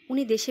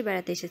 উনি দেশে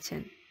বেড়াতে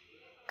এসেছেন,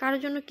 কারোর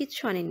জন্য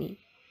কিচ্ছু আনেননি,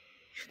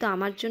 শুধু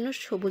আমার জন্য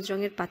সবুজ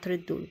রঙের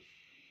পাথরের দুল।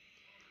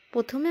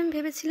 প্রথমে আমি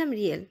ভেবেছিলাম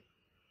রিয়েল,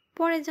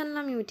 পরে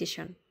জানলাম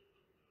ইমিটেশন।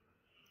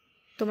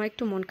 তোমার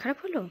একটু মন খারাপ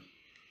হলো?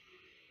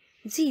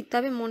 জি,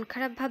 তবে মন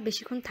খারাপ ভাব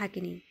বেশিক্ষণ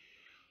থাকেনি।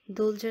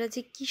 দোলজোড়া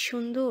যে কি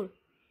সুন্দর,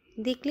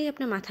 দেখলেই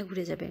আপনার মাথা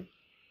ঘুরে যাবে।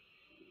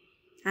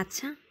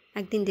 আচ্ছা,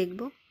 একদিন দেখব।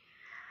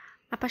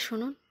 আপা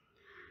শুনুন,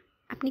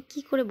 আপনি কি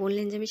করে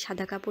বললেন যে আমি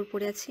সাদা কাপড়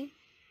পরে আছি?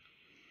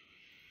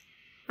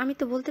 আমি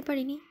তো বলতে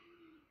পারিনি।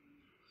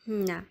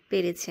 না,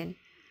 পেরেছেন।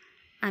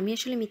 আমি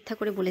আসলে মিথ্যা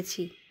করে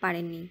বলেছি,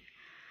 পারেননি।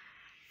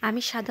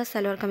 আমি সাদা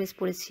সালোয়ার কামিজ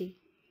পরেছি।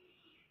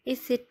 এই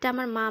সেটটা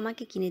আমার মা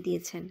আমাকে কিনে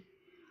দিয়েছেন।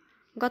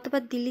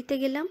 গতবার দিল্লিতে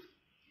গেলাম,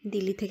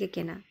 দিল্লি থেকে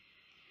কেনা।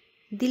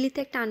 দিল্লিতে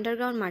একটা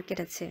আন্ডারগ্রাউন্ড মার্কেট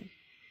আছে,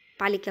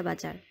 পালিকা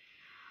বাজার।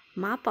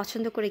 মা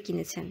পছন্দ করে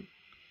কিনেছেন।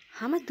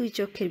 আমার দুই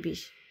চোখের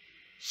বিষ।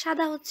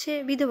 সাদা হচ্ছে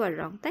বিধবার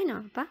রং, তাই না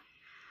আপা?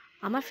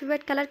 আমার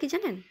ফেভারিট কালার কি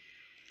জানেন?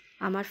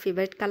 আমার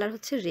ফেভারিট কালার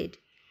হচ্ছে রেড।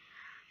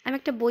 আমি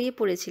একটা বইয়ে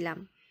পড়েছিলাম,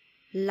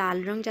 লাল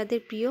রং যাদের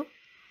প্রিয়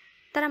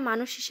তারা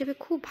মানুষ হিসেবে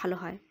খুব ভালো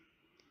হয়।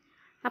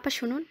 আপা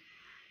শুনুন,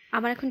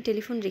 আমার এখন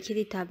টেলিফোন রেখে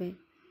দিতে হবে।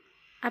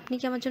 আপনি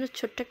কি আমার জন্য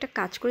ছোট্ট একটা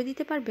কাজ করে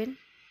দিতে পারবেন?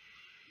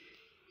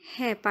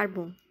 হ্যাঁ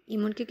পারবো।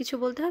 ইমনকে কিছু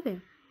বলতে হবে?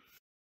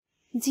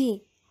 জি,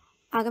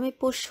 আগামী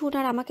পরশু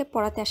ওনার আমাকে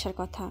পড়াতে আসার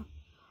কথা।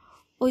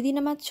 ওই দিন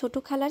আমার ছোটো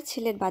খালার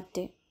ছেলের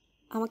বার্থডে,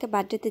 আমাকে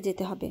বার্থডেতে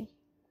যেতে হবে।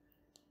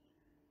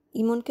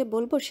 ইমনকে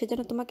বলবো সে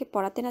যেন তোমাকে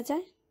পড়াতে না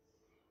যায়?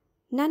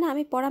 না না,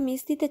 আমি পড়া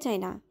মিস দিতে চাই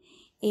না,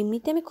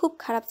 এমনিতে আমি খুব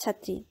খারাপ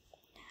ছাত্রী।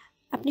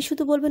 আপনি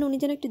শুধু বলবেন উনি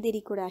যেন একটু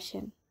দেরি করে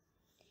আসেন।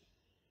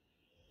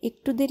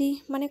 একটু দেরি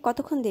মানে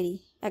কতক্ষণ দেরি?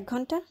 1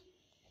 ঘন্টা?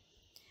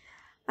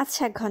 আচ্ছা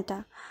 1 ঘন্টা।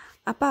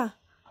 আপা,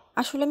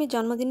 আসলে আমি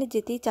জন্মদিনে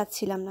যেতেই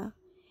চাচ্ছিলাম না,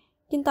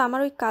 কিন্তু আমার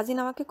ওই কাজিন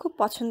আমাকে খুব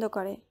পছন্দ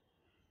করে।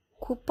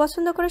 খুব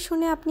পছন্দ করে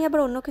শুনে আপনি আবার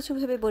অন্য কিছু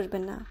ভেবে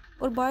বসবেন না।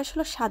 ওর বয়স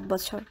হলো 7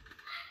 বছর।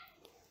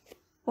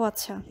 ও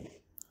আচ্ছা,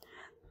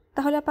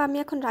 তাহলে আপা আমি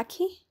এখন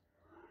রাখি।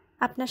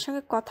 আপনার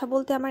সঙ্গে কথা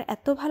বলতে আমার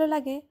এত ভালো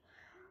লাগে,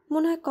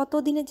 মনে হয় কত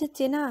দিনের যে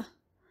চেনা।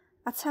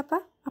 আচ্ছা আপা,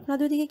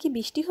 আপনাদের ওদিকে কি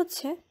বৃষ্টি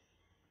হচ্ছে?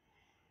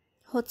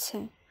 হচ্ছে,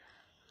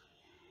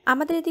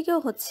 আমাদের এদিকেও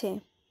হচ্ছে।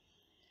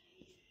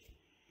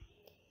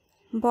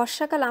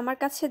 বর্ষাকাল আমার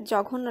কাছে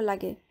জঘন্য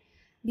লাগে,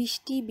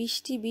 বৃষ্টি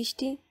বৃষ্টি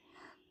বৃষ্টি।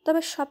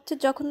 তবে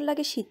সবচেয়ে জঘন্য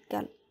লাগে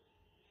শীতকাল।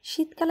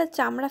 শীতকালে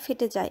চামড়া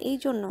ফেটে যায়, এই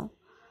জন্য।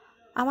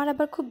 আমার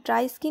আবার খুব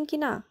ড্রাই স্কিন কি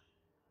না।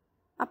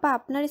 আপা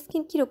আপনার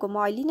স্কিন কীরকম,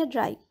 অয়েলি না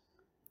ড্রাই?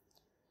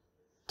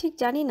 ঠিক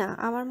জানি না,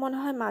 আমার মনে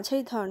হয়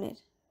মাঝারি ধরনের।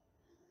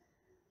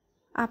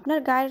 আপনার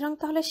গায়ের রং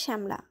তাহলে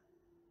শ্যামলা।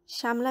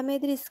 শ্যামলা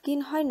মেয়েদের স্কিন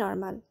হয়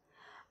নর্মাল,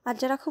 আর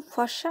যারা খুব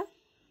ফর্সা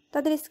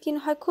তাদের স্কিন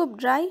হয় খুব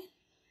ড্রাই,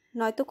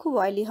 নয়তো খুব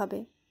অয়েলি হবে।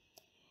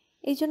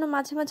 এই জন্য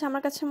মাঝে মাঝে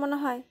আমার কাছে মনে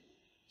হয়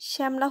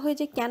শ্যামলা হয়ে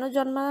যে কেন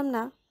জন্মালাম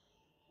না।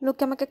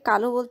 লোকে আমাকে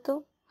কালো বলতো,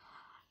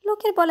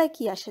 লোকের বলায়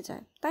কি আসে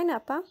যায়, তাই না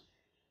আপা?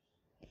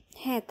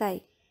 হ্যাঁ তাই।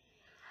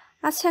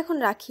 আচ্ছা এখন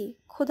রাখি,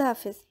 খোদা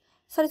হাফেজ।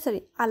 সরি সরি,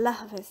 আল্লাহ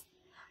হাফেজ।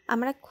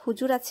 আমার এক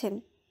হুজুর আছেন,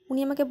 উনি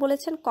আমাকে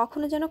বলেছেন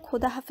কখনো যেন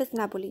খোদা হাফেজ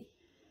না বলি,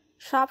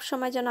 সব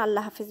সময় যেন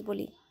আল্লাহ হাফেজ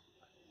বলি।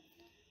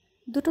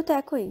 দুটো তো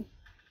একই।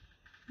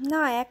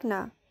 না, এক না,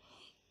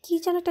 কী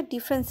যেন একটা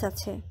ডিফারেন্স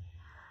আছে।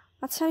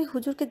 আচ্ছা, আমি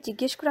হুজুরকে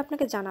জিজ্ঞেস করে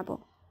আপনাকে জানাবো।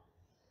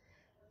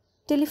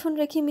 টেলিফোন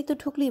রেখে মিতু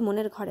ঢুকলি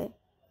ইমনের ঘরে।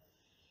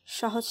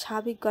 সহজ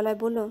স্বাভাবিক গলায়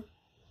বলল,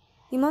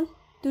 ইমন,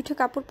 তুই উঠে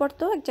কাপড় পর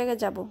তো, এক জায়গায়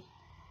যাব।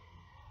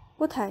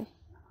 কোথায়?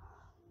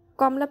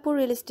 কমলাপুর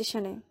রেল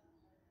স্টেশনে।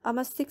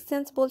 আমার সিক্স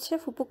সেন্স বলছে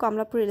ফুপু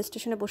কমলাপুর রেল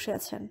স্টেশনে বসে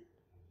আছেন।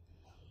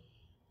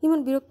 ইমন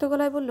বিরক্ত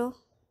গলায় বলল,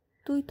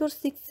 তুই তোর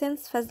সিক্স সেন্স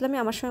ফাজলামি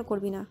আমার সঙ্গে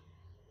করবি না।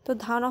 তোর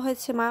ধারণা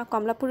হয়েছে মা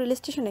কমলাপুর রেল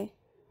স্টেশনে,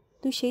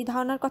 তুই সেই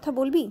ধারণার কথা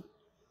বলবি?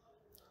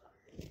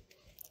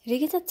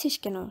 রেগে যাচ্ছিস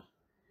কেন?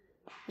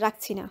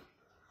 রাখছি না।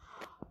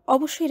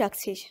 অবশ্যই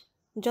রাখছিস,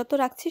 যত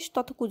রাখছিস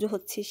তত কুজো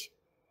হচ্ছিস।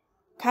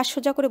 ঘাস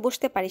সোজা করে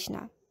বসতে পারিস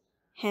না,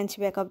 hand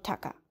back of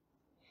Dhaka.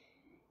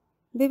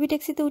 Baby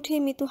ট্যাক্সিতে উঠেই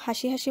মিতু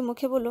হাসি হাসি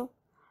মুখে বলল,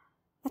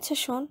 আচ্ছা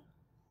শোন,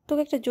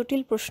 তোকে একটা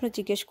জটিল প্রশ্ন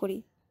জিজ্ঞেস করি।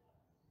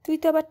 তুই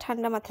তো আবার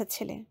ঠান্ডা মাথার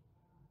ছেলে,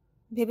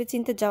 ভেবে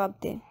চিন্তে জবাব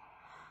দে।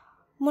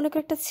 মনে কর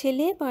একটা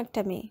ছেলে এবং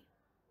একটা মেয়ে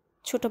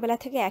ছোটবেলা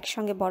থেকে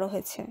একসঙ্গে বড়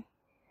হয়েছে।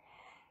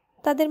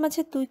 তাদের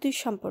মাঝে তুই তুই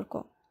সম্পর্ক।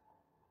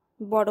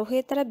 বড়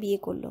হয়ে তারা বিয়ে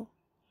করলো।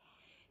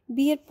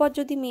 বিয়ের পর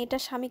যদি মেয়েটা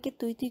স্বামীকে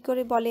তুই তুই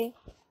করে বলে,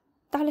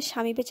 তাহলে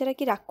স্বামী বেচারা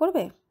কি রাগ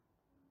করবে?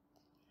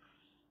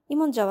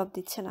 ইমন জবাব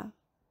দিচ্ছে না,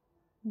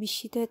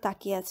 বিস্মিত হয়ে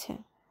তাকিয়ে আছে।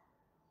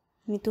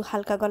 মিতু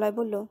হালকা গলায়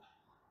বলল,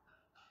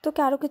 তোকে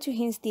আরও কিছু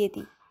হিন্টস দিয়ে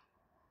দিই।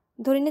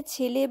 ধরে নে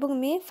ছেলে এবং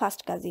মেয়ে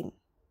ফার্স্ট কাজিন।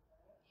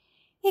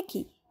 এ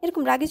কি,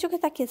 এরকম রাগি চোখে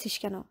তাকিয়েছিস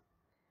কেন?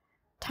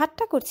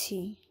 ঠাট্টা করছি,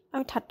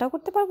 আমি ঠাট্টাও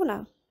করতে পারবো না?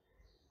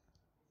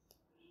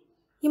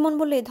 ইমন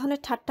বলল, এ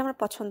ধরনের ঠাট্টা আমার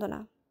পছন্দ না।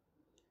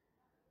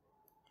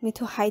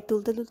 মিথু হাই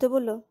তুলতে তুলতে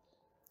বলল,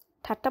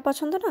 ঠাট্টা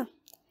পছন্দ না?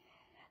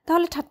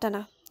 তাহলে ঠাট্টা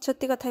না,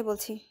 সত্যি কথাই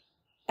বলছি।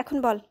 এখন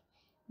বল,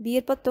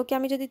 বিয়ের পর তোকে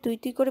আমি যদি তুই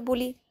তুই করে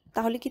বলি,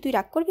 তাহলে কি তুই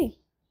রাগ করবি?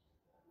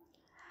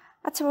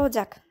 আচ্ছা বাবা,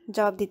 যাক,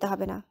 জবাব দিতে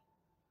হবে না।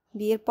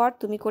 বিয়ের পর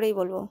তুমি করেই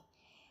বলবো।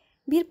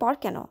 বিয়ের পর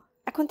কেন,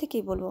 এখন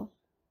থেকেই বলবো।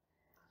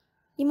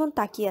 ইমন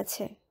তাকিয়ে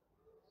আছে,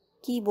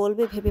 কি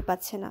বলবে ভেবে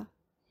পাচ্ছে না।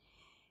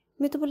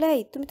 মিতু বলে,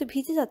 এই তুমি তো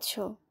ভিজে যাচ্ছ,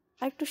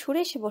 আর একটু সরে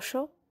এসে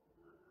বসো।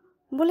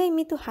 বলেই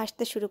মিতু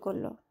হাসতে শুরু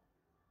করলো।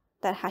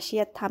 তার হাসি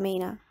আর থামেই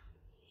না।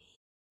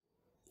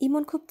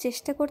 ইমন খুব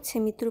চেষ্টা করছে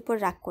মিতুর উপর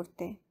রাগ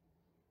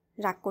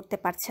করতে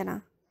পারছে না,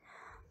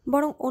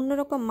 বরং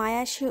অন্যরকম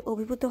মায়ায় সে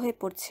অভিভূত হয়ে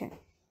পড়ছে।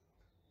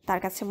 তার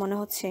কাছে মনে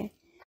হচ্ছে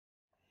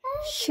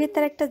সে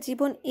তার একটা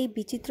জীবন এই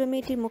বিচিত্র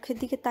মেয়েটির মুখের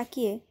দিকে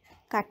তাকিয়ে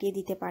কাটিয়ে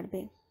দিতে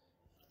পারবে।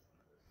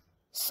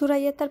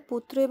 সুরাইয়া তার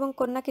পুত্র এবং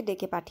কন্যাকে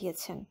ডেকে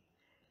পাঠিয়েছেন।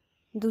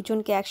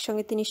 দুজনকে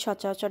একসঙ্গে তিনি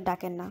সচরাচর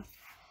ডাকেন না।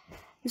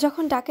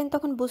 যখন ডাকেন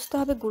তখন বুঝতে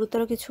হবে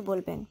গুরুতর কিছু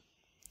বলবেন।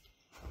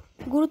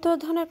 গুরুতর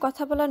ধরনের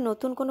কথা বলার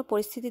নতুন কোনো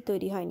পরিস্থিতি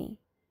তৈরি হয়নি।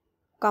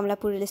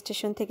 কমলাপুর রেল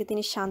স্টেশন থেকে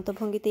তিনি শান্ত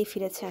ভঙ্গিতেই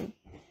ফিরেছেন।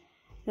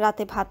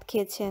 রাতে ভাত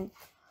খেয়েছেন।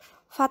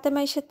 ফাতেমা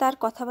এসে তার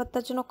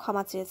কথাবার্তার জন্য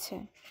ক্ষমা চেয়েছে।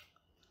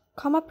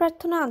 ক্ষমা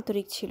প্রার্থনা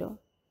আন্তরিক ছিল।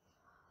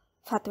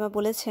 ফাতেমা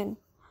বলেছেন,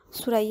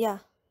 সুরাইয়া,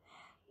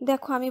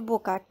 দেখো আমি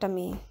বোকা একটা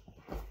মেয়ে,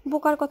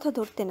 বোকার কথা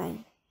ধরতে নাই।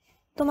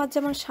 তোমার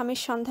যেমন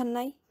স্বামীর সন্ধান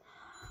নাই,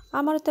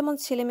 আমারও তেমন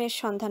ছেলে মেয়ের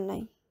সন্ধান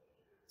নাই।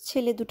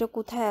 ছেলে দুটো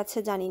কোথায় আছে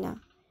জানি না,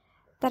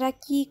 তারা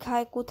কি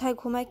খায়, কোথায়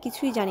ঘুমায়,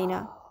 কিছুই জানি না।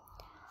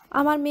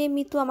 আমার মেয়ে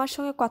মিতু আমার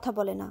সঙ্গে কথা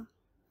বলে না,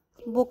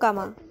 বোকা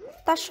মা,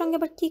 তার সঙ্গে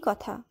আবার কি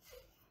কথা?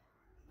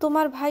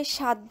 তোমার ভাই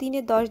 7 দিনে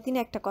 10 দিনে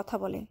একটা কথা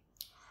বলে।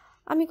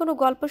 আমি কোনো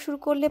গল্প শুরু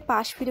করলে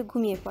পাশ ফিরে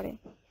ঘুমিয়ে পড়ে।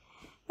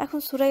 এখন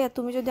সুরাইয়া,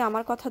 তুমি যদি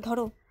আমার কথা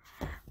ধরো,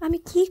 আমি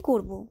কি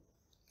করব?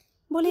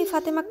 বলেই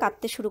ফাতেমা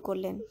কাঁদতে শুরু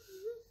করলেন।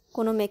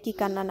 কোনো মেকি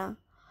কান্না না,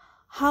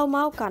 হাও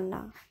মাও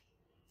কান্না।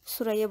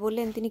 সুরাইয়া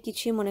বললেন তিনি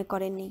কিছুই মনে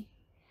করেননি।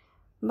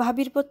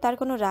 ভাবির পর তার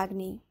কোনো রাগ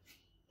নেই।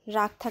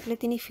 রাগ থাকলে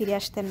তিনি ফিরে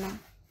আসতেন না।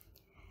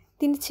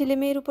 তিনি ছেলে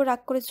মেয়ের উপর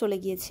রাগ করে চলে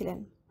গিয়েছিলেন।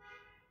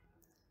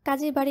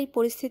 কাজের বাড়ির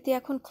পরিস্থিতি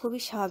এখন খুবই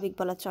স্বাভাবিক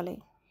বলা চলে।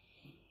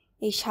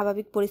 এই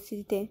স্বাভাবিক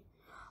পরিস্থিতিতে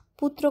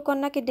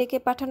পুত্রকন্যাকে ডেকে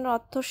পাঠানোর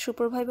অর্থ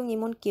সুপ্রভা এবং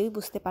ইমন কেউই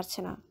বুঝতে পারছে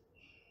না।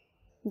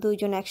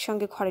 দুইজন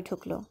একসঙ্গে ঘরে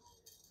ঢুকল।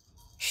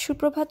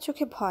 সুপ্রভার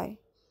চোখে ভয়।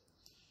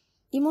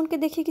 ইমনকে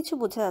দেখে কিছু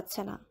বোঝা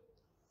যাচ্ছে না।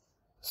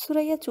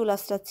 সুরাইয়া চুল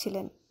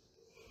আঁচড়াচ্ছিলেন।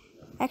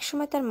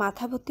 একসময় তার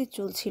মাথা ভর্তি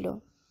চুল ছিল,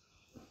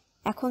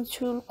 এখন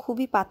চুল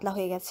খুবই পাতলা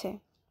হয়ে গেছে।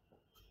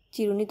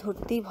 চিরুনি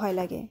ধরতেই ভয়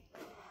লাগে।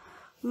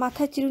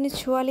 মাথায় চিরুনি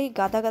ছোঁয়ালেই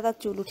গাদা গাদা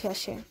চুল উঠে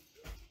আসে।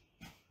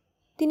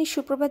 তিনি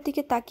সুপ্রভার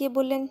দিকে তাকিয়ে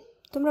বললেন,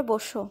 তোমরা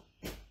বসো।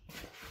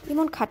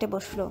 ইমন খাটে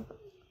বসল।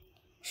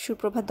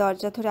 সুপ্রভা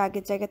দরজা ধরে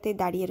আগের জায়গাতেই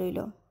দাঁড়িয়ে রইল।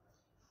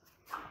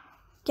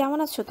 কেমন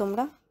আছো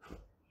তোমরা?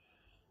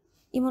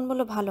 ইমন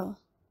বলল, ভালো।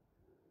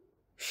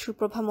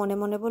 সুপ্রভা মনে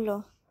মনে বলল,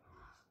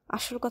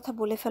 আসল কথা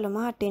বলে ফেলো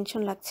মা,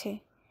 টেনশন লাগছে।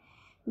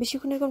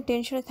 বেশিক্ষণ এরকম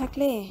টেনশনে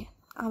থাকলে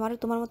আমারও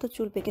তোমার মতো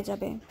চুল পেকে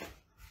যাবে।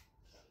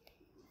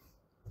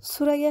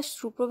 সুরাইয়া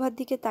সুপ্রভার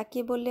দিকে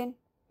তাকিয়ে বললেন,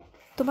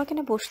 তোমাকে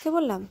না বসতে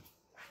বললাম,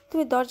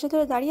 তুমি দরজা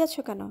ধরে দাঁড়িয়ে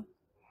আছো কেন?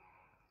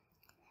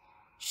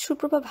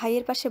 সুপ্রভা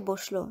ভাইয়ের পাশে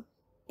বসল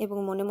এবং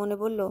মনে মনে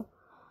বলল,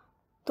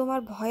 তোমার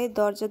ভয়ে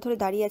দরজা ধরে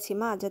দাঁড়িয়ে আছি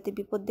মা, যাতে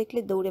বিপদ দেখলে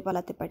দৌড়ে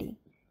পালাতে পারি।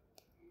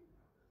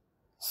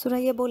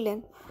 সুরাইয়া বললেন,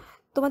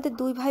 তোমাদের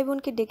দুই ভাই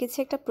বোনকে ডেকেছি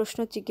একটা প্রশ্ন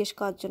জিজ্ঞেস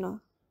করার জন্য।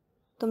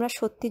 তোমরা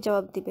সত্যি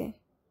জবাব দিবে।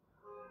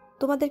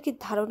 তোমাদের কি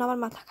ধারণা আমার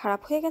মাথা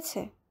খারাপ হয়ে গেছে?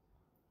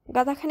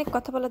 গাদাখানিক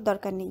কথা বলার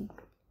দরকার নেই,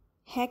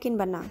 হ্যাঁ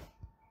কিংবা না।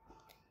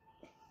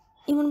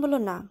 ইমন বলল,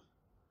 না।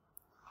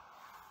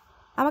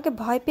 আমাকে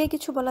ভয় পেয়ে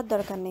কিছু বলার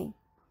দরকার নেই।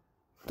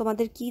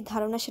 তোমাদের কি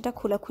ধারণা সেটা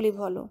খোলাখুলি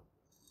বলো।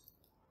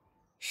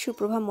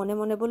 সুপ্রভা মনে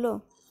মনে বলল,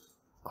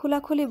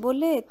 খোলাখুলি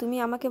বললে তুমি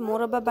আমাকে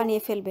মোরব্বা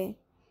বানিয়ে ফেলবে।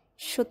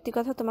 সত্যি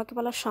কথা তোমাকে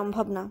বলা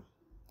সম্ভব না।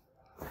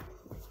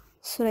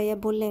 সুরাইয়া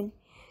বললেন,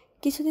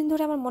 কিছুদিন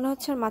ধরে আমার মনে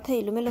হচ্ছে আমার মাথা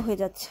এলোমেলো হয়ে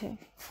যাচ্ছে।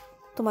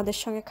 তোমাদের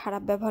সঙ্গে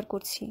খারাপ ব্যবহার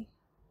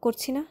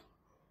করছি না?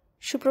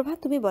 সুপ্রভা,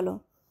 তুমি বলো,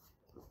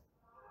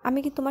 আমি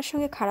কি তোমার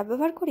সঙ্গে খারাপ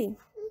ব্যবহার করি?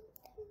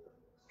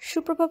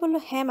 সুপ্রভা বলল,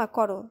 হ্যাঁ মা,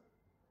 করো।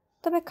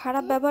 তবে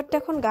খারাপ ব্যবহারটা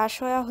এখন গা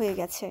সয়া হয়ে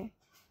গেছে।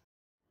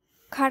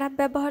 খারাপ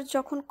ব্যবহার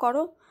যখন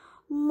করো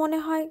মনে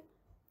হয়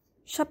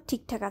সব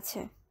ঠিকঠাক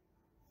আছে,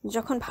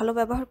 যখন ভালো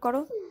ব্যবহার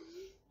করো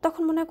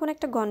তখন মনে হয় কোনো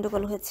একটা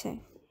গন্ডগোল হয়েছে।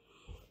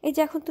 এই যে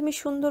এখন তুমি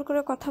সুন্দর করে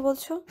কথা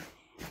বলছো,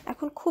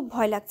 এখন খুব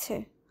ভয় লাগছে।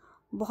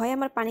 ভয়ে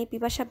আমার পানি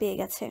পিপাসা পেয়ে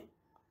গেছে।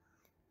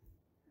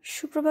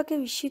 সুপ্রভাকে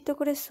বিস্মিত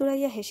করে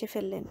সুরাইয়া হেসে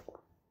ফেললেন,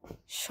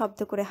 শব্দ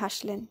করে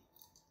হাসলেন।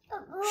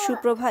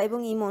 সুপ্রভা এবং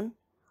ইমন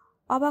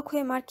অবাক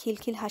হয়ে মার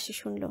খিলখিল হাসি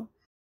শুনল।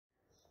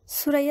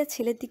 সুরাইয়া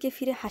ছেলের দিকে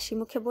ফিরে হাসি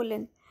মুখে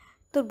বললেন,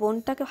 তোর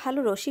বোনটাকে ভালো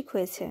রসিক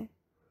হয়েছে,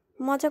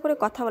 মজা করে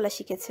কথা বলা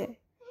শিখেছে।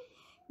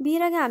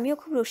 বিয়ের আগে আমিও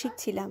খুব রসিক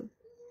ছিলাম।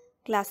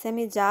 ক্লাসে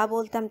আমি যা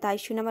বলতাম তাই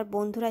শুনে আমার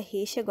বন্ধুরা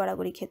হেসে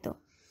গড়াগড়ি খেত।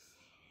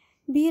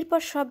 বিয়ের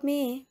পর সব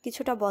মেয়ে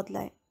কিছুটা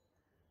বদলায়,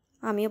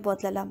 আমিও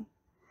বদলালাম।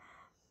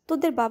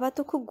 তোদের বাবা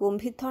তো খুব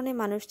গম্ভীর ধরনের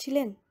মানুষ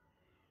ছিলেন,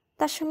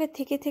 তার সঙ্গে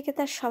থেকে থেকে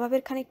তার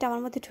স্বভাবের খানিকটা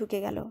আমার মধ্যে ঢুকে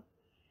গেল,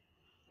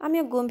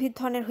 আমিও গম্ভীর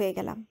ধরনের হয়ে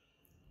গেলাম।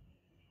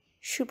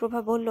 সুপ্রভা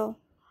বলল,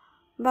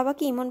 বাবা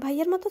কি ইমন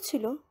ভাইয়ের মতো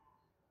ছিল?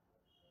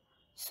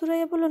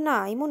 সুরাইয়া বলল, না,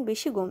 ইমন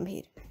বেশি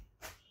গম্ভীর।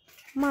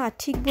 মা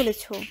ঠিক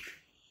বলেছ।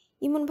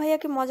 ইমন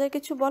ভাইয়াকে মজার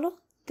কিছু বলো,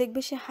 দেখবে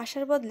সে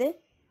হাসার বদলে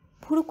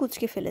ভুরু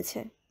কুঁচকে ফেলেছে।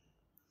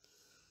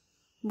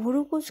 ভুরু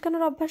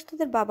কুঁচকানোর অভ্যাস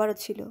তোদের বাবারও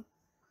ছিল,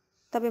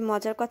 তবে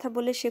মজার কথা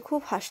বলে সে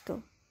খুব হাসত।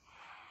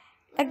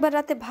 একবার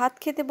রাতে ভাত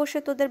খেতে বসে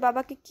তোদের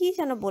বাবাকে কি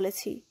যেন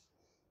বলেছি,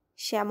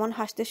 সে এমন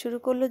হাসতে শুরু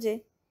করলো যে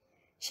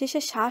শেষে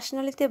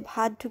শ্বাসনালীতে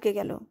ভাত ঢুকে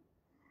গেল,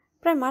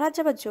 প্রায় মারা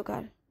যাবার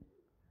জোগাড়।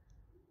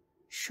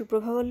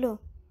 সুপ্রভা বলল,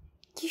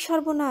 কি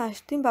সর্বনাশ,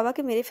 তুমি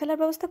বাবাকে মেরে ফেলার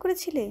ব্যবস্থা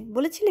করেছিলে,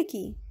 বলেছিলে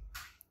কি?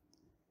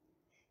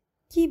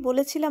 কি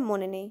বলেছিলাম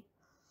মনে নেই,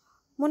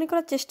 মনে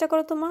করার চেষ্টা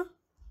করো তো মা,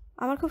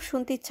 আমার খুব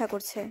শুনতে ইচ্ছা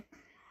করছে।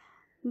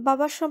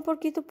 বাবার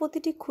সম্পর্কিত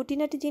প্রতিটি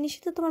খুঁটিনাটি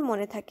জিনিসই তো তোমার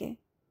মনে থাকে,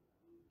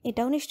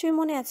 এটাও নিশ্চয়ই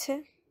মনে আছে।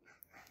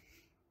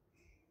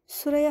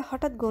 সুরাইয়া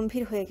হঠাৎ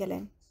গম্ভীর হয়ে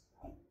গেলেন।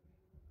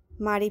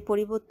 মার এই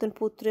পরিবর্তন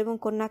পুত্র এবং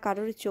কন্যা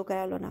কারোরই চোখ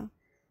এড়াল না।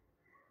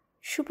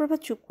 সুপ্রভা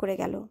চুপ করে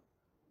গেল।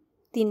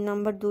 3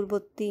 নম্বর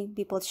দূরবর্তী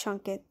বিপদ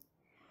সংকেত।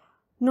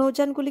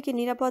 নৌযানগুলিকে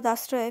নিরাপদ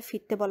আশ্রয়ে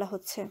ফিরতে বলা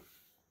হচ্ছে।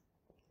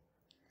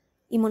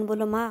 ইমন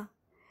বলল, মা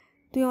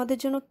তুমি আমাদের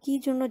জন্য কি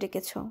জন্য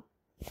ডেকেছ?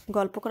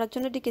 গল্প করার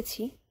জন্য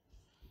ডেকেছি।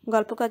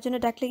 গল্প করার জন্য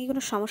ডাকলে কি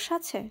কোনো সমস্যা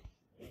আছে?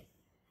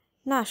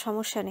 না,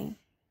 সমস্যা নেই।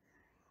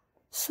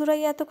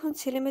 সুরাইয়া এতক্ষণ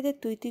ছেলেমেয়েদের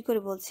তুই তুই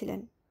করে বলছিলেন,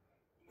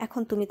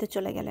 এখন তুমি তো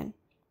চলে গেলেন,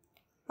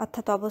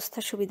 অর্থাৎ অবস্থা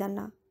সুবিধার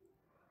না।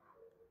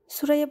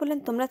 সুরাইয়া বললেন,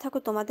 তোমরা থাকো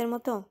তোমাদের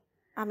মতো,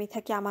 আমি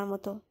থাকি আমার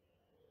মতো।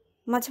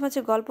 মাঝে মাঝে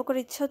গল্প করে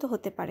ইচ্ছাও তো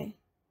হতে পারে,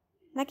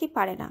 নাকি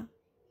পারে না?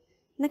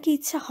 নাকি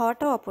ইচ্ছা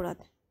হওয়াটাও অপরাধ?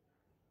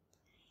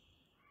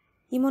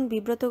 ইমন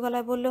বিব্রত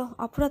গলায় বলল,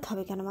 অপরাধ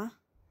হবে কেন মা?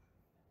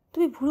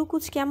 তুমি ভুরু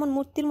কুঁচকে এমন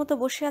মূর্তির মতো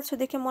বসে আছো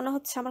দেখে মনে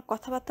হচ্ছে আমার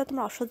কথাবার্তা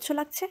তোমার অসহ্য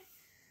লাগছে।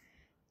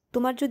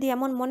 তোমার যদি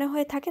এমন মনে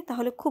হয়ে থাকে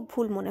তাহলে খুব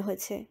ভুল মনে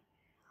হয়েছে।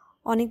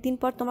 অনেক দিন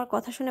পর তোমার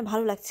কথা শুনে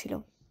ভালো লাগছিল,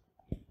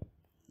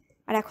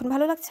 আর এখন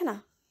ভালো লাগছে না?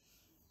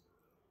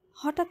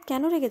 হঠাৎ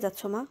কেন রেগে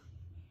যাচ্ছ মা?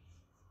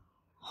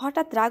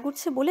 হঠাৎ রাগ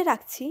উঠছে বলে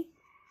রাখছি।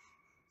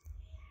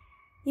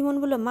 ইমন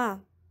বলল, মা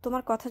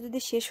তোমার কথা যদি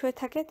শেষ হয়ে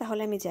থাকে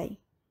তাহলে আমি যাই।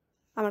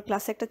 আমার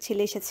ক্লাসে একটা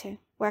ছেলে এসেছে,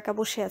 ও একা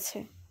বসে আছে।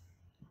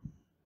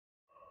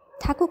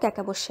 থাকুক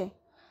একা বসে,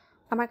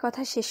 আমার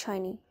কথা শেষ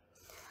হয়নি।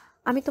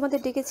 আমি তোমাদের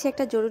ডেকেছি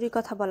একটা জরুরি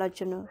কথা বলার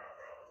জন্য।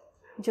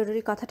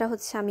 জরুরি কথাটা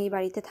হচ্ছে আমি এই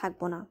বাড়িতে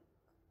থাকবো না।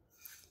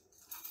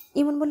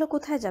 ইমন বলল,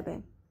 কোথায় যাবে?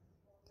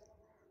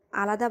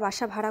 আলাদা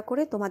বাসা ভাড়া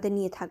করে তোমাদের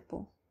নিয়ে থাকবো।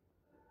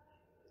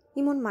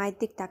 ইমন মায়ের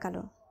দিক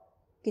তাকালো,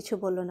 কিছু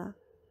বলল না।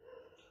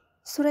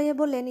 সুরাইয়া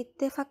বললেন,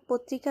 ইত্তেফাক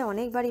পত্রিকায়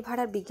অনেক বাড়ি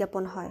ভাড়ার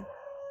বিজ্ঞাপন হয়,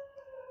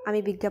 আমি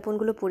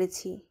বিজ্ঞাপনগুলো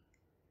পড়েছি।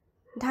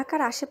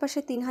 ঢাকার আশেপাশে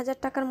 3000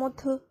 টাকার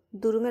মধ্যে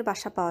 2 রুমের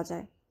বাসা পাওয়া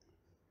যায়।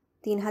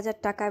 3000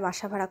 টাকায়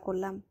বাসা ভাড়া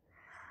করলাম,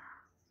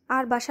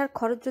 আর বাসার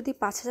খরচ যদি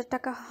 5000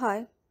 টাকা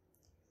হয়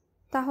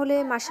তাহলে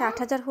মাসে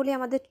 8000 হলে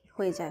আমাদের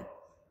হয়ে যায়।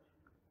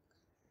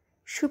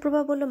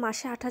 সুপ্রভা বলল,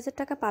 মাসে 8000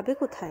 টাকা পাবে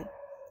কোথায়?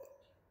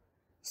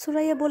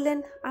 সুরাইয়া বললেন,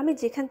 আমি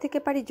যেখান থেকে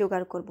পারি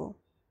জোগাড় করব,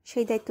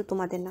 সেই দায়িত্ব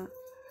তোমাদের না,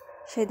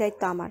 সেই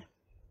দায়িত্ব আমার।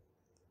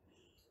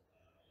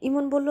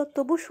 ইমন বলল,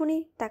 তবু শুনি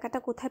টাকাটা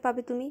কোথায়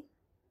পাবে তুমি?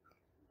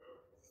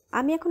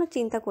 আমি এখনো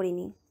চিন্তা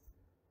করিনি।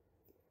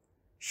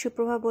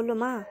 সুপ্রভা বলল,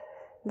 মা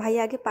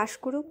ভাইয়া আগে পাশ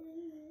করুক।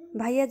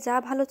 ভাইয়া যা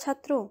ভালো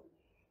ছাত্র,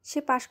 সে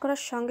পাশ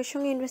করার সঙ্গে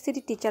সঙ্গে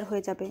ইউনিভার্সিটি টিচার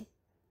হয়ে যাবে,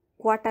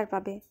 কোয়ার্টার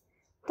পাবে।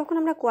 তখন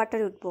আমরা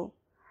কোয়ার্টারে উঠব,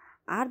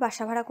 আর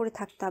বাসা ভাড়া করে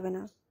থাকতে হবে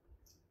না।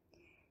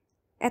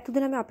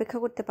 এতদিন আমি অপেক্ষা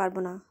করতে পারবো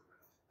না।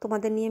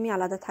 তোমাদের নিয়ে আমি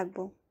আলাদা থাকব,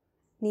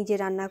 নিজে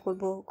রান্না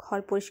করব, ঘর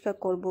পরিষ্কার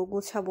করব,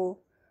 গোছাবো,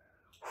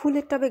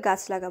 ফুলের টবে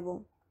গাছ লাগাবো।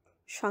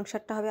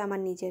 সংসারটা হবে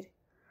আমার নিজের,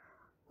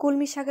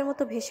 কলমি শাকের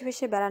মতো ভেসে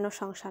ভেসে বেড়ানো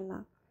সংসার না।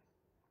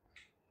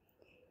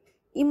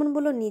 ইমন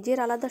বলল, নিজের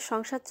আলাদা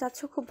সংসার চাচ্ছ,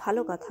 খুব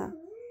ভালো কথা।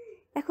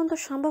 এখন তো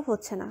সম্ভব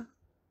হচ্ছে না।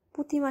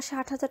 প্রতি মাসে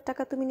 8,000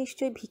 টাকা তুমি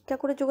নিশ্চয়ই ভিক্ষা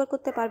করে জোগাড়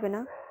করতে পারবে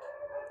না?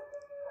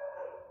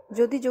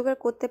 যদি জোগাড়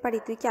করতে পারি,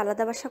 তুই কি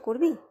আলাদা বাসা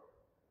করবি?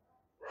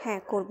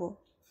 হ্যাঁ, করব।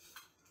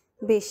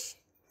 বেশ,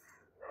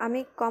 আমি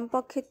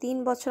কমপক্ষে 3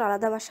 বছর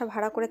আলাদা বাসা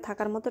ভাড়া করে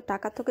থাকার মতো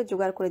টাকা তোকে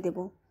জোগাড় করে দেব।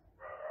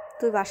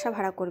 তুই বাসা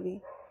ভাড়া করবি।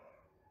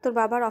 তোর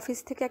বাবার অফিস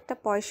থেকে একটা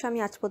পয়সা আমি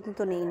আজ পর্যন্ত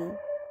নেইনি,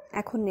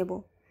 এখন নেব।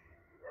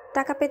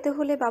 টাকা পেতে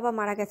হলে বাবা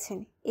মারা গেছেন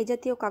এ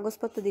জাতীয়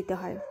কাগজপত্র দিতে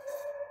হয়।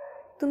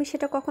 তুমি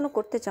সেটা কখনো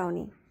করতে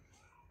চাওনি,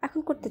 এখন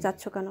করতে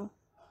চাচ্ছ কেন?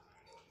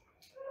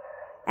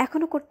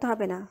 এখনও করতে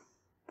হবে না।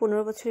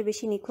 15 বছরের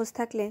বেশি নিখোঁজ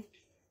থাকলে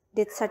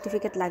ডেথ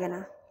সার্টিফিকেট লাগে না।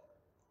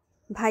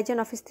 ভাইজান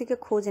অফিস থেকে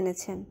খোঁজ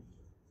এনেছেন।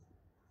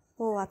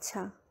 ও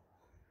আচ্ছা,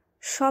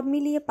 সব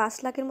মিলিয়ে 5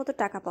 লাখের মতো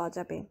টাকা পাওয়া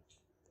যাবে।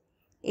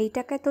 এই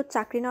টাকায় তোর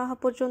চাকরি না হওয়া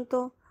পর্যন্ত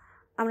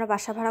আমরা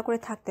বাসা ভাড়া করে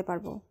থাকতে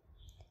পারবো।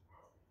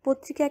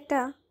 পত্রিকায় একটা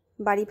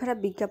বাড়ি ভাড়া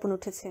বিজ্ঞাপন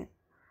উঠেছে,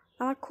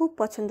 আমার খুব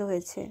পছন্দ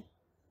হয়েছে,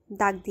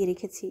 দাগ দিয়ে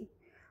রেখেছি।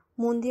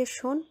 মন দিয়ে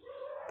শোন,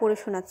 পড়ে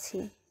শোনাচ্ছি।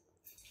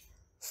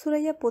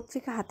 সুরাইয়া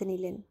পত্রিকা হাতে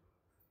নিলেন।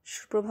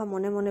 সুপ্রভা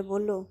মনে মনে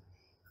বলল,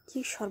 কি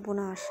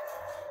সর্বনাশ,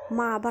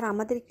 মা আবার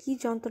আমাদের কি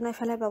যন্ত্রণায়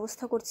ফেলার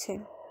ব্যবস্থা করছে।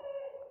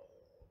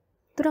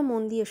 তোরা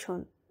মন দিয়ে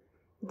শোন।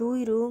 2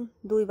 রুম,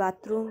 2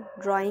 বাথরুম,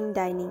 ড্রয়িং,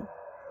 ডাইনিং,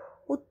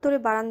 উত্তরে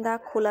বারান্দা,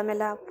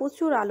 খোলামেলা,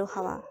 প্রচুর আলো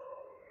হাওয়া।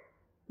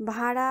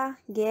 ভাড়া,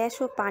 গ্যাস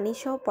ও পানি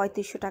সহ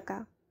 3500 টাকা।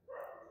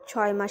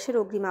 6 মাসের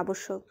অগ্রিম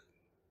আবশ্যক।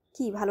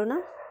 কি ভালো না?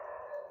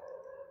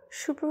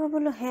 সুপ্রভা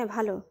বলল, হ্যাঁ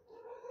ভালো,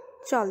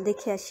 চল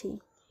দেখে আসি।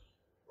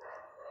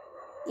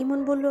 ইমন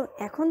বলল,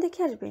 এখন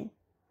দেখে আসবে?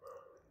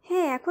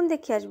 হ্যাঁ, এখন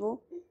দেখে আসবো।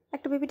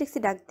 একটা বেবি ট্যাক্সি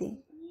ডাক দে,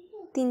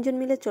 3 জন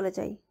মিলে চলে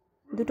যাই।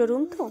 2টো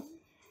রুম তো,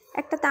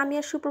 একটাতে আমি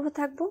আর সুপ্রভা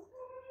থাকবো,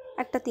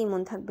 একটাতে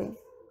ইমন থাকবে।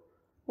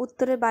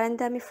 উত্তরের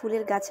বারান্দায় আমি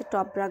ফুলের গাছে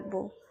টব রাখবো।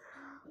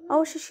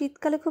 অবশ্য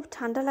শীতকালে খুব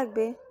ঠান্ডা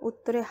লাগবে,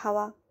 উত্তরে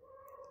হাওয়া।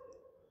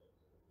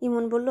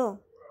 ইমন বলল,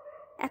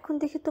 এখন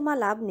দেখে তো মা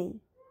লাভ নেই।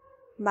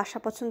 বাসা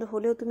পছন্দ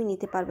হলেও তুমি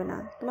নিতে পারবে না,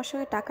 তোমার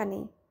সঙ্গে টাকা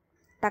নেই।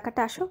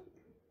 টাকাটা আসো,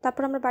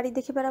 তারপর আমরা বাড়ি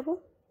দেখে বেড়াবো।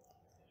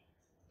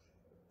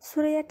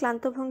 সুরাইয়া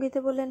ক্লান্ত ভঙ্গিতে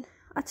বললেন,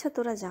 আচ্ছা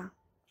তোরা যা।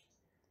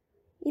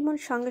 ইমন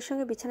সঙ্গে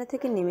সঙ্গে বিছানা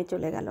থেকে নেমে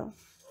চলে গেল।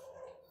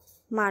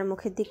 মার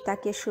মুখের দিক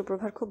তাকিয়ে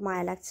সুপ্রভার খুব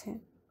মায়া লাগছে।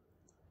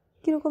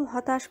 কীরকম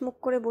হতাশ মুখ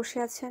করে বসে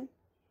আছেন,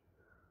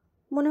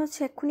 মনে হচ্ছে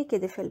এক্ষুনি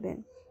কেঁদে ফেলবেন।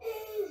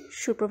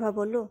 সুপ্রভা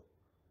বলল,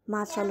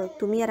 মা চলো,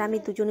 তুমি আর আমি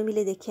দুজনে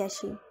মিলে দেখে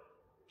আসি।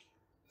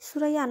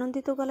 সুরাইয়া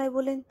আনন্দিত গলায়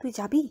বললেন, তুই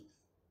যাবি?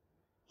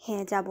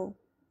 হ্যাঁ যাব।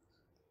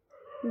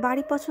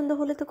 বাড়ি পছন্দ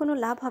হলে তো কোনো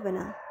লাভ হবে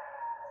না।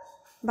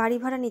 বাড়ি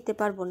ভাড়া নিতে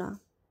পারবো না।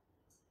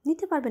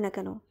 নিতে পারবে না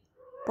কেন?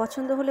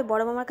 পছন্দ হলে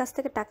বড় মামার কাছ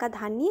থেকে টাকা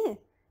ধার নিয়ে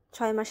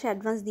 6 মাসে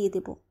অ্যাডভান্স দিয়ে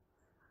দেব।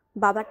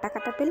 বাবার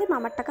টাকাটা পেলে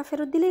মামার টাকা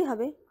ফেরত দিলেই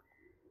হবে।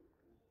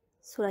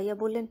 সুরাইয়া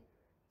বললেন,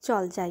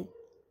 চল যাই।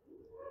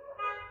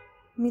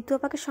 মিতু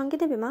আপাকে সঙ্গে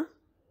নেবে মা?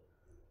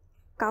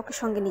 কাউকে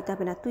সঙ্গে নিতে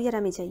হবে না, তুই আর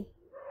আমি যাই।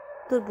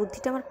 তোর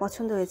বুদ্ধিটা আমার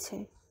পছন্দ হয়েছে।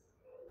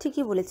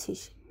 ঠিকই বলেছিস,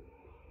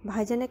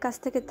 ভাইজানের কাছ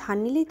থেকে ধার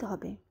নিলেই তো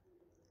হবে।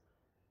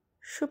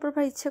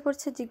 সুপ্রভা ইচ্ছে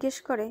করছে জিজ্ঞেস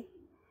করে,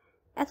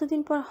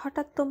 এতদিন পর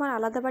হঠাৎ তোমার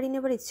আলাদা বাড়ি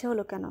নেবার ইচ্ছে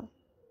হলো কেন?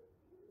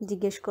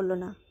 জিজ্ঞেস করলো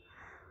না।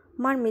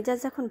 মার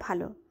মেজাজ এখন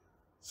ভালো,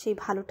 সেই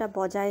ভালোটা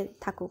বজায়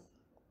থাকুক।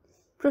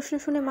 প্রশ্ন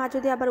শুনে মা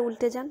যদি আবার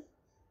উল্টে যান,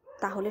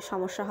 তাহলে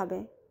সমস্যা হবে।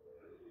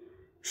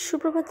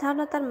 সুপ্রভার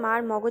ধারণা, তার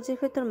মার মগজের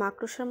ভেতর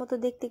মাকড়সার মতো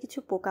দেখতে কিছু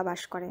পোকা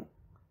বাস করে।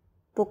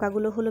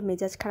 পোকাগুলো হলো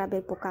মেজাজ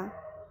খারাপের পোকা।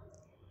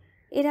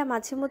 এরা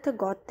মাঝে মধ্যে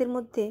গর্তের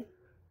মধ্যে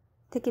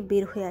থেকে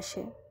বের হয়ে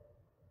আসে,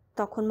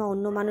 তখন মা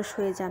অন্য মানুষ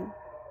হয়ে যান।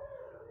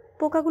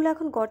 পোকাগুলো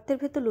এখন গর্তের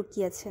ভেতর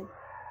লুকিয়ে আছে,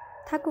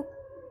 থাকুক।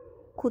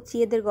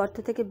 খুঁচিয়ে এদের গর্ত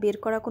থেকে বের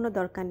করা কোনো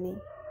দরকার নেই।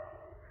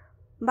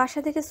 বাসা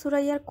থেকে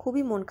সুরাইয়ার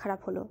খুবই মন খারাপ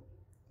হলো।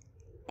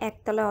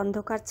 একতলা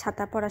অন্ধকার,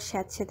 ছাতা পড়া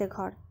স্যাঁতসেঁতে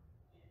ঘর,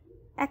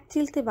 এক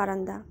চিলতে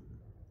বারান্দা।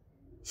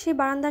 সেই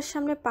বারান্দার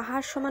সামনে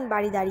পাহাড় সমান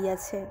বাড়ি দাঁড়িয়ে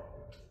আছে।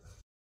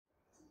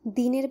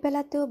 দিনের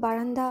বেলাতেও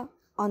বারান্দা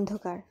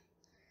অন্ধকার।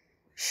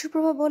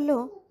 সুপ্রভা বলল,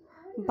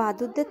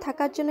 বাদুরদের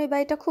থাকার জন্য এই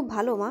বাড়িটা খুব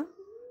ভালো মা,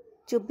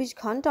 24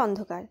 ঘন্টা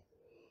অন্ধকার।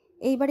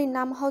 এই বাড়ির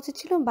নাম হওয়া উচিত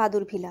ছিল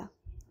বাদুর ভিলা।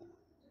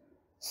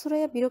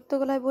 সুরাইয়া বিরক্ত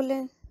গলায়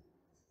বললেন,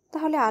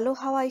 তাহলে আলো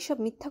হাওয়া এইসব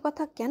মিথ্যা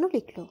কথা কেন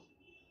লিখল?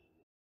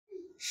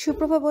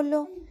 সুপ্রভা বলল,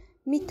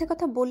 মিথ্যা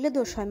কথা বললে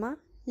দোষ হয় মা,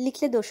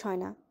 লিখলে দোষ হয়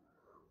না।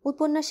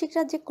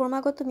 উপন্যাসিকরা যে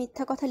ক্রমাগত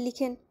মিথ্যা কথা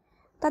লিখেন,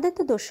 তাদের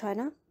তো দোষ হয়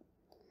না।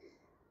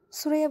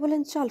 সুরাইয়া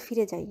বললেন, চল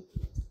ফিরে যাই।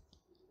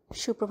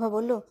 সুপ্রভা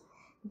বলল,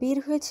 বের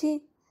হয়েছি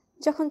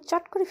যখন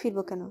চট করে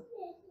ফিরবো কেন?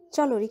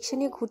 চলো রিক্সা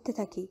নিয়ে ঘুরতে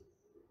থাকি,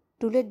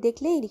 টুলেট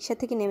দেখলেই রিক্সা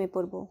থেকে নেমে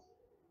পড়ব।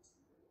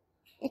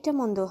 এটা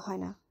মন্দ হয়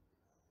না,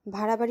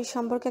 ভাড়া বাড়ি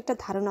সম্পর্কে একটা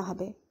ধারণা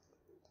হবে।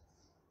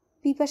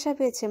 পিপাসা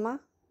পেয়েছে মা,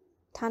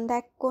 ঠান্ডা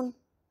এক কোণ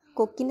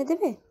কোক কিনে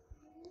দেবে?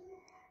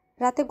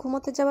 রাতে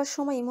ঘুমোতে যাওয়ার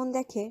সময় ইমন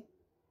দেখে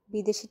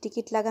বিদেশি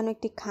টিকিট লাগানো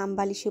একটি খাম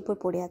বালিশের উপর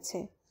পড়ে আছে।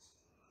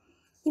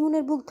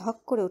 ইমনের বুক ধক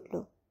করে উঠল।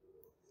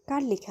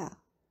 কার লেখা?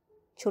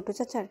 ছোট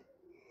চাচার।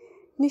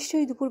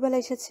 নিশ্চয়ই দুপুরবেলা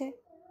এসেছে,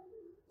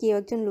 কেউ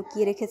একজন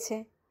লুকিয়ে রেখেছে।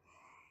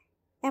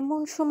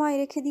 এমন সময়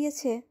রেখে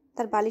দিয়েছে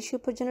তার বালিশের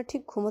উপর যেন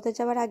ঠিক ঘুমোতে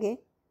যাওয়ার আগে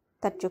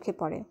তার চোখে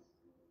পড়ে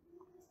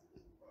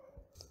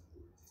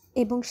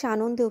এবং সে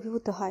আনন্দে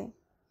অভিভূত হয়।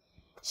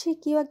 সেই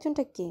কেউ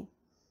একজনটা কে?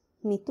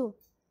 মিতু?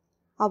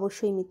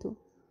 অবশ্যই মিতু।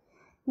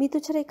 মিতু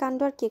ছাড়া এই কাণ্ড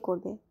আর কে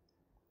করবে?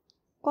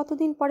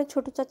 কতদিন পরে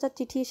ছোট চাচার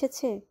চিঠি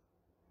এসেছে।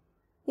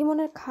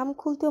 ইমনের খাম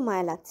খুলতেও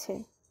মায়া লাগছে।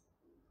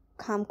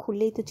 খাম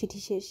খুললেই তো চিঠি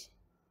শেষ।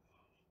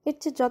 এর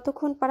চেয়ে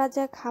যতক্ষণ পারা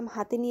যায় খাম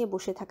হাতে নিয়ে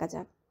বসে থাকা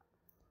যাক।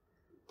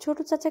 ছোট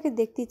চাচাকে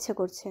দেখতে ইচ্ছে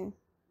করছে।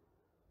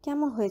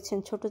 কেমন হয়েছেন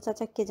ছোট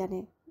চাচা কে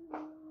জানে?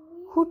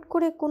 হুট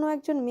করে কোনো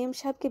একজন মেম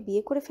সাহেবকে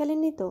বিয়ে করে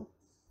ফেলেননি তো?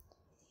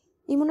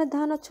 ইমনের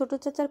ধারণা ছোট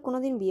চাচার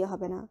কোনোদিন বিয়ে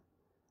হবে না,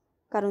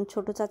 কারণ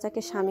ছোট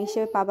চাচাকে স্বামী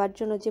হিসেবে পাবার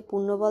জন্য যে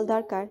পুণ্যবল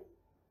দরকার,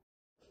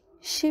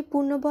 সেই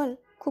পুণ্যবল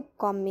খুব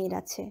কম মেয়ের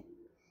আছে।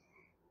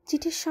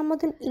 চিঠির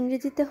সম্বোধন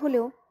ইংরেজিতে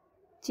হলেও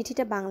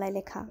চিঠিটা বাংলায়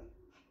লেখা,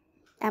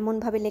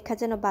 এমনভাবে লেখা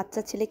যেন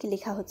বাচ্চা ছেলেকে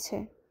লেখা হচ্ছে,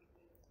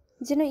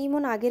 যেন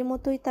ইমন আগের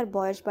মতোই, তার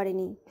বয়স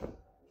বাড়েনি।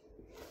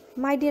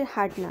 মাই ডিয়ার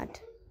হার্ডনাট,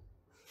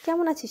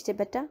 কেমন আছিস রে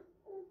বেটা?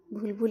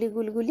 ভুলভুলি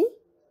গুলগুলি,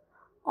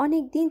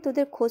 অনেক দিন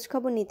তোদের খোঁজ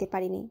খবর নিতে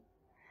পারিনি,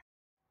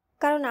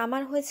 কারণ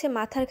আমার হয়েছে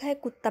মাথার ঘায়ে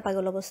কুত্তা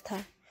পাগল অবস্থা।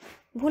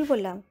 ভুল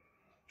বললাম,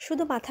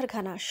 শুধু মাথার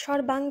ঘা না,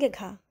 সর্বাঙ্গে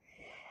ঘা।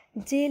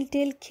 জেল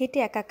টেল খেটে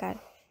একাকার।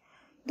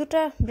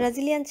 দুটা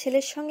ব্রাজিলিয়ান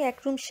ছেলের সঙ্গে এক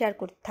রুম শেয়ার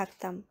করতে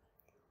থাকতাম।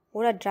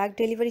 ওরা ড্রাগ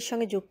ডেলিভারির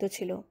সঙ্গে যুক্ত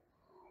ছিল।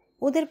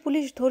 ওদের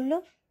পুলিশ ধরল,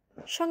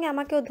 সঙ্গে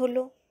আমাকেও ধরল।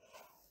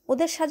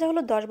 ওদের সাজা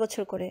হলো 10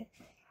 বছর করে।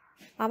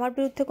 আমার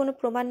বিরুদ্ধে কোনো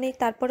প্রমাণ নেই,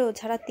 তারপরেও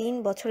ঝাড়া 3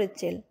 বছরের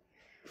জেল।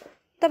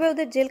 তবে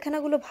ওদের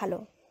জেলখানাগুলো ভালো।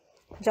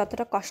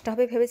 যতটা কষ্ট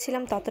হবে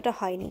ভেবেছিলাম ততটা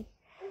হয়নি।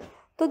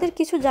 তোদের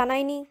কিছু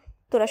জানাইনি,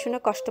 তোরা শুনে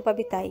কষ্ট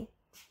পাবি তাই।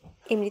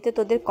 এমনিতে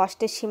তোদের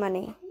কষ্টের সীমা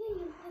নেই।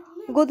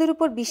 গোদের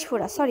উপর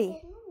বিস্ফোরা,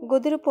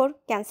 গোদের উপর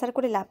ক্যান্সার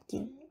করে লাভ কি?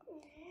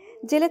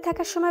 জেলে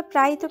থাকার সময়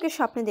প্রায়ই তোকে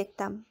স্বপ্নে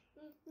দেখতাম।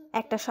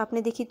 একটা স্বপ্নে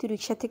দেখি তুই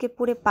রিক্সা থেকে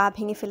পড়ে পা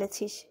ভেঙে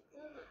ফেলেছিস।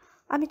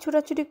 আমি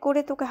ছোটাছুটি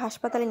করে তোকে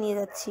হাসপাতালে নিয়ে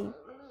যাচ্ছি।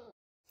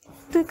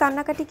 তুই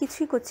কান্নাকাটি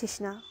কিছুই করছিস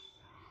না,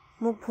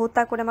 মুখ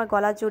ভোঁতা করে আমার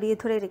গলা জড়িয়ে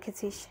ধরে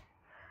রেখেছিস।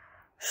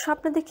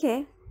 স্বপ্ন দেখে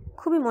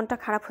খুবই মনটা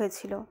খারাপ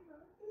হয়েছিল।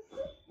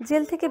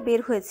 জেল থেকে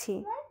বের হয়েছি,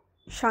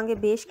 সঙ্গে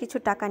বেশ কিছু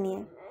টাকা নিয়ে।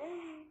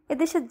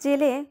 এদেশের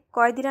জেলে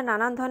কয়েদিরা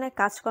নানান ধরনের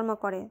কাজকর্ম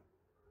করে,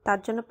 তার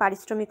জন্য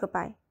পারিশ্রমিকও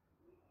পায়।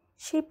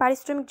 সেই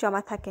পারিশ্রমিক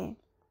জমা থাকে,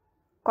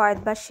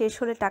 কয়েকবার শেষ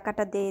হলে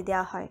টাকাটা দিয়ে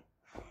দেওয়া হয়।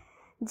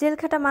 জেল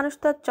খাটা মানুষ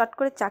তো আর চট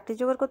করে চাকরি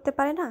জোগাড় করতে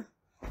পারে না,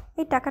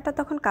 এই টাকাটা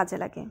তখন কাজে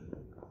লাগে।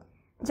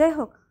 যাই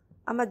হোক,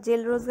 আমার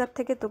জেল রোজগার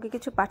থেকে তোকে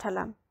কিছু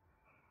পাঠালাম।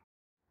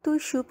 তুই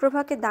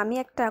সুপ্রভাকে দামি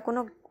একটা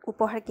কোনো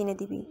উপহার কিনে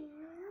দিবি।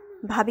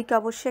 ভাবিকে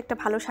অবশ্যই একটা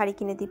ভালো শাড়ি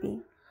কিনে দিবি।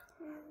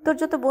 তোর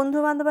যত বন্ধু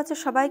বান্ধব আছে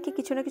সবাইকে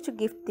কিছু না কিছু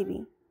গিফট দিবি।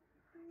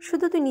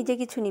 শুধু তুই নিজে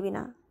কিছু নিবি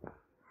না।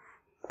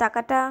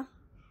 টাকাটা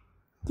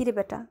কিরে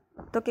বেটা,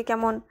 তোকে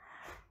কেমন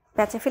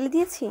প্যাঁচে ফেলে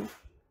দিয়েছি?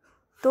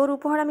 তোর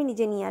উপহার আমি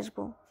নিজে নিয়ে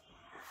আসবো।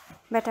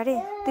 বেটা রে,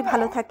 তুই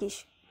ভালো থাকিস।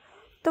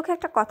 তোকে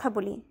একটা কথা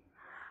বলি,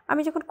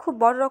 আমি যখন খুব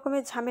বড়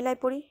রকমের ঝামেলায়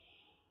পড়ি,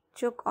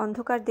 চোখ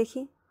অন্ধকার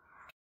দেখি,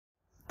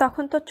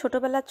 তখন তোর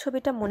ছোটোবেলার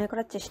ছবিটা মনে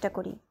করার চেষ্টা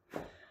করি।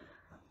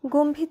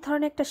 গম্ভীর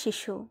ধরনের একটা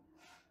শিশু,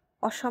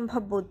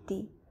 অসম্ভব বুদ্ধি,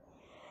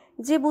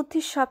 যে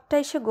বুদ্ধির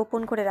সবটাই সে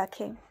গোপন করে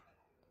রাখে।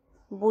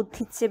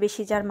 বুদ্ধির চেয়ে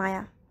বেশি যার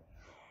মায়া,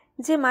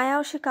 যে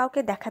মায়াও সে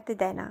কাউকে দেখাতে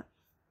দেয় না,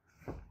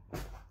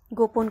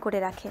 গোপন করে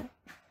রাখে।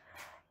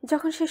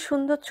 যখন সে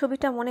সুন্দর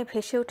ছবিটা মনে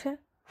ভেসে ওঠে,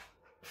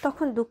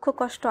 তখন দুঃখ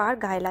কষ্ট আর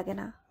গায়ে লাগে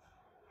না।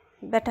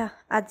 বেটা,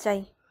 আজ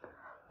যাই,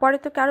 পরে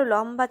তোকে আরও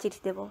লম্বা চিঠি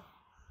দেব।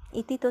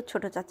 ইতি তোর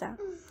ছোট চাচা।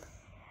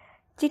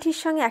 চিঠির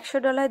সঙ্গে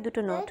 $100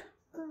 দুটো নোট।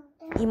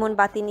 ইমন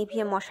বাতি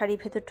নিভিয়ে মশারি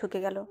ভেতর ঢুকে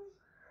গেল।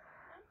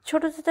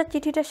 ছোট চাচার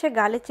চিঠিটা সে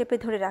গালে চেপে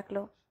ধরে রাখল।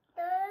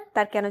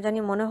 তার কেন জানি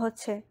মনে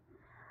হচ্ছে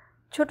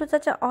ছোট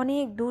চাচা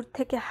অনেক দূর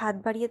থেকে হাত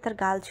বাড়িয়ে তার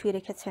গাল ছুঁয়ে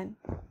রেখেছেন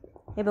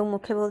এবং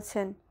মুখে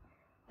বলছেন,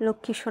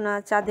 লক্ষ্মী সোনা,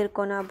 চাঁদের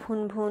কোনা, ভুন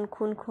ভুন,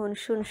 খুন খুন,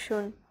 শুন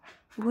শুন,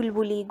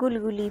 ভুলবুলি,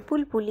 গুলগুলি,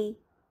 পুলপুলি।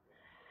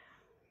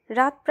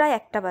 রাত প্রায়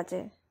 1টা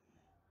বাজে।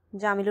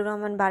 জামিলুর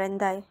রহমান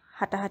বারান্দায়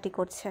হাঁটাহাঁটি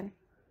করছেন।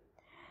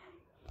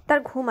 তার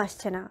ঘুম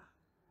আসছে না,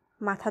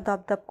 মাথা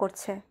দপদপ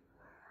করছে।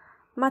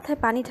 মাথায়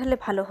পানি ঢাললে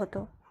ভালো হতো।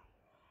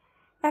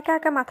 একা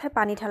একা মাথায়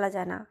পানি ঢালা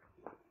যায় না।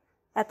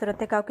 এত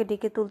রাতে কাউকে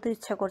ডেকে তুলতে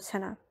ইচ্ছা করছে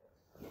না।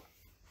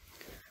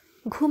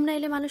 ঘুম না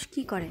এলে মানুষ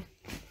কি করে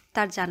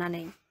তার জানা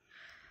নেই।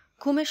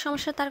 ঘুমের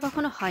সমস্যা তার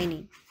কখনো হয়নি।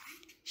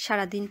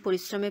 সারাদিন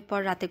পরিশ্রমের পর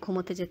রাতে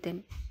ঘুমোতে যেতেন,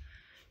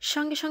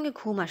 সঙ্গে সঙ্গে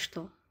ঘুম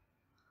আসতো।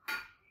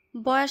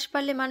 বয়স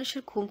বাড়লে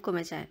মানুষের ঘুম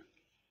কমে যায়।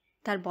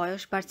 তার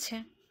বয়স বাড়ছে,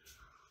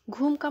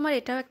 ঘুম কামার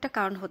এটাও একটা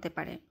কারণ হতে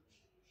পারে।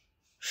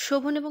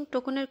 শোভন এবং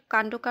টোকনের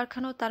কাণ্ড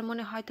কারখানাও তার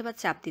মনে হয়তোবা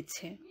চাপ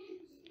দিচ্ছে।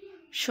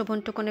 শোভন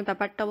টোকনের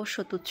ব্যাপারটা অবশ্য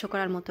তুচ্ছ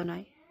করার মতো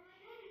নয়,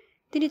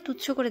 তিনি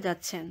তুচ্ছ করে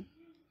যাচ্ছেন।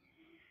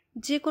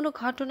 যে কোনো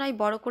ঘটনাই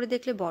বড় করে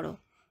দেখলে বড়,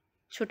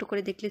 ছোট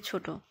করে দেখলে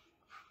ছোট,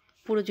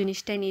 পুরো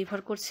জিনিসটাই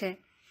নির্ভর করছে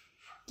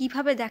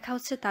কিভাবে দেখা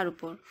হচ্ছে তার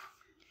উপর।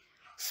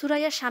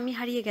 সুরাইয়া স্বামী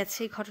হারিয়ে গেছে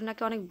এই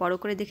ঘটনাকে অনেক বড়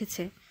করে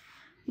দেখেছে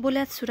বলে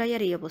আজ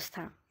সুরাইয়ার এই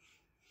অবস্থা।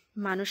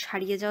 মানুষ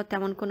হারিয়ে যাওয়া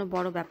তেমন কোনো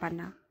বড় ব্যাপার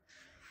না,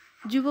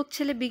 যুবক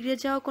ছেলে বিগড়ে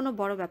যাওয়া কোনো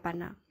বড় ব্যাপার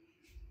না।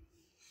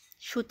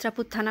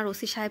 সূত্রাপুর থানার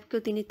ওসি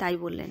সাহেবকেও তিনি তাই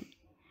বললেন।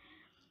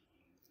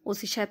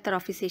 ওসি সাহেব তার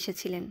অফিসে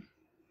এসেছিলেন।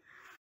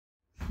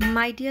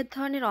 মাইডিয়ার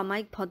ধরনের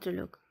অমায়িক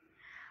ভদ্রলোক,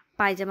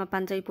 পায়জামা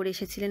পাঞ্জাবি পরে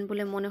এসেছিলেন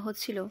বলে মনে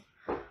হচ্ছিল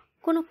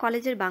কোনো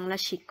কলেজের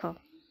বাংলার শিক্ষক।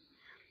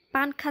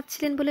 পান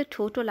খাচ্ছিলেন বলে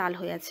ঠোঁটও লাল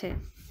হয়ে আছে,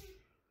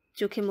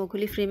 চোখে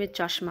মোঘলি ফ্রেমের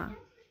চশমা।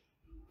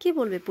 কে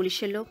বলবে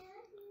পুলিশের লোক?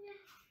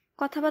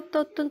 কথাবার্তা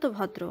অত্যন্ত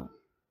ভদ্র।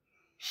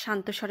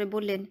 শান্ত স্বরে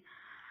বললেন,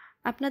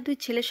 আপনার দুই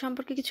ছেলের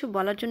সম্পর্কে কিছু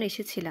বলার জন্য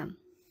এসেছিলাম।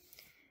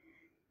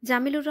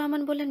 জামিলুর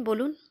রহমান বললেন,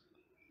 বলুন।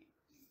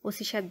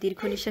 ওসি সাহেব দীর্ঘ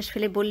নিঃশ্বাস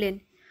ফেলে বললেন,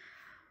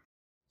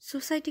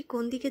 সোসাইটি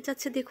কোন দিকে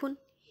যাচ্ছে দেখুন।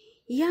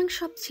 ইয়াং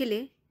সব ছেলে,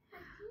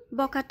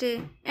 বকাটে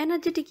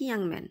এনার্জেটিক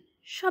ইয়াং ম্যান,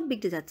 সব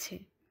বিগড়ে যাচ্ছে।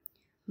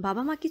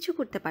 বাবা মা কিছু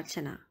করতে পারছে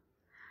না।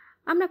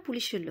 আমরা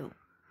পুলিশের লোক,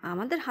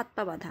 আমাদের হাত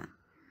পা বাঁধা।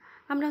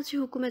 আমরা হচ্ছে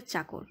হুকুমের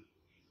চাকর,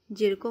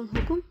 যেরকম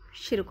হুকুম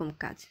সেরকম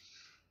কাজ।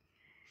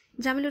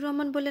 জামিলুর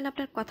রহমান বললেন,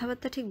 আপনার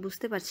কথাবার্তা ঠিক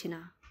বুঝতে পারছি না।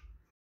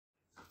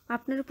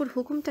 আপনার উপর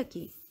হুকুমটা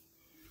কি?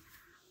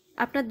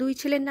 আপনার দুই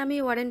ছেলের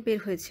নামেই ওয়ারেন্ট বের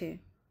হয়েছে।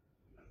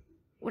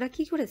 ওরা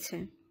কি করেছে?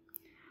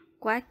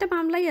 কয়েকটা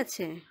মামলাই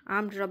আছে,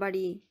 আর্মড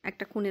রবারি,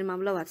 একটা খুনের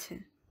মামলাও আছে।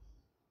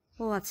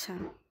 ও আচ্ছা,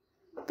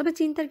 তবে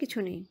চিন্তার কিছু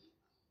নেই।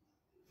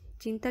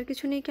 চিন্তার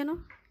কিছু নেই কেন?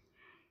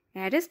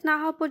 অ্যারেস্ট না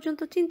হওয়া পর্যন্ত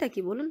চিন্তা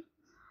কি বলুন?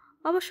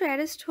 অবশ্য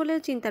অ্যারেস্ট হলে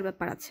চিন্তার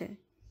ব্যাপার আছে।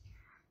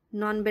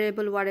 নন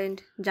বেরেবল ওয়ারেন্ট,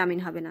 জামিন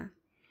হবে না,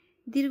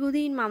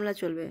 দীর্ঘদিন মামলা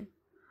চলবে।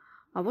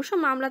 অবশ্য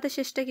মামলাতে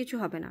শেষটা কিছু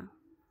হবে না।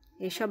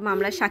 এসব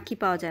মামলায় সাক্ষী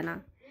পাওয়া যায় না,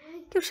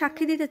 কেউ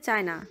সাক্ষী দিতে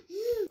চায় না,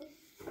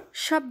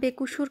 সব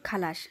বেকুসুর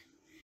খালাস।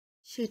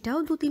 সেটাও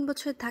 2-3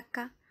 বছরের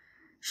ধাক্কা।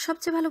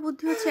 সবচেয়ে ভালো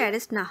বুদ্ধি হচ্ছে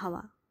অ্যারেস্ট না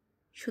হওয়া,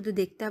 শুধু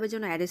দেখতে হবে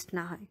যেন অ্যারেস্ট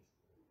না হয়।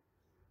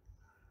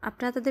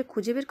 আপনারা তাদের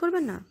খুঁজে বের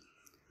করবেন না?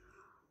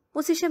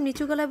 ওসি সাহেব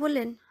নিচু গলায়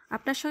বললেন,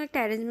 আপনার সঙ্গে একটা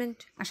অ্যারেঞ্জমেন্ট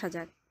আসা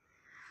যাক।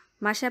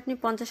 মাসে আপনি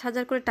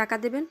 50,000 করে টাকা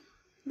দেবেন,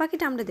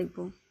 বাকিটা আমরা দেখব।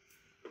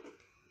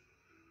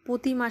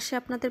 প্রতি মাসে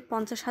আপনাদের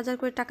 50,000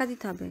 করে টাকা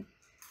দিতে হবে?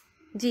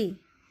 জি।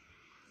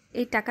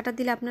 এই টাকাটা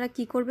দিলে আপনারা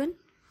কি করবেন?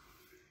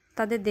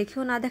 তাদের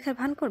দেখেও না দেখার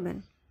ভান করবেন?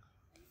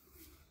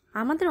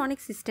 আমাদের অনেক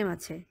সিস্টেম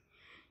আছে,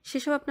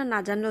 সেসব আপনার না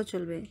জানলেও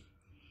চলবে।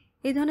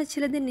 এই ধরনের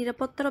ছেলেদের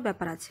নিরাপত্তারও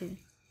ব্যাপার আছে,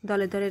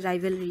 দলে দলে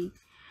রাইভেলরি।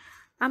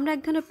 আমরা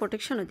এক ধরনের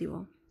প্রোটেকশনও দিব।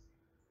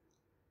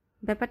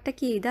 ব্যাপারটা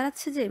কি এই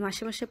দাঁড়াচ্ছে যে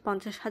মাসে মাসে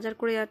 50,000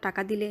 করে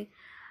টাকা দিলে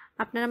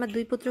আপনারা আমার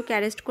দুই পুত্রকে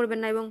অ্যারেস্ট করবেন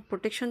না এবং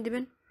প্রোটেকশন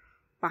দিবেন,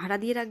 পাহারা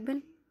দিয়ে রাখবেন?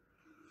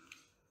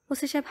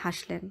 ওসি সাহেব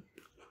হাসলেন।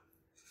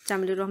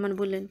 জামিলুর রহমান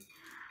বললেন,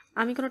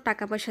 আমি কোনো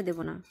টাকা পয়সা দেব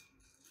না,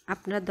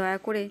 আপনারা দয়া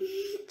করে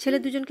ছেলে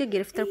দুজনকে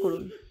গ্রেফতার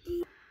করুন।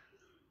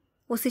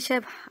 ওসি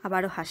সাহেব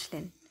আবারও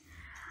হাসলেন,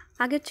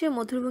 আগের চেয়ে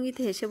মধুর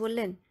ভঙ্গিতে হেসে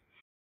বললেন,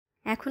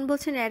 এখন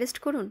বলছেন অ্যারেস্ট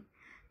করুন,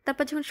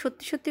 তারপর যখন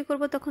সত্যি সত্যি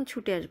করব তখন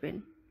ছুটে আসবেন।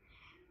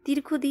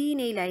 দীর্ঘদিন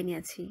এই লাইনে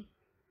আছি,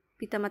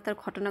 পিতামাতার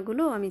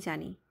ঘটনাগুলো আমি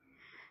জানি।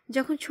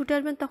 যখন ছুটে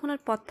আসবেন তখন আর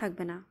পথ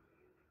থাকবে না।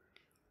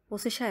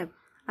 ওসি সাহেব,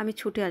 আমি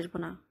ছুটে আসব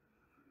না।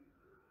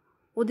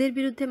 ওদের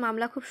বিরুদ্ধে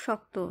মামলা খুব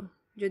শক্ত,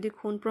 যদি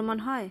খুন প্রমাণ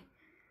হয়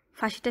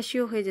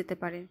ফাঁসিটাসিও হয়ে যেতে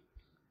পারে।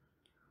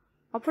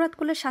 অপরাধ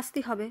করলে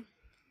শাস্তি হবে।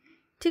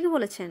 ঠিকই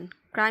বলেছেন,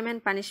 ক্রাইম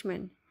অ্যান্ড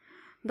পানিশমেন্ট,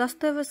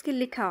 দস্তয়েভস্কির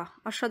লেখা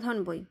অসাধারণ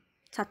বই,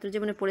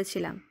 ছাত্রজীবনে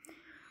পড়েছিলাম।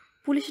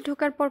 পুলিশে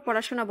ঢোকার পর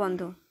পড়াশোনা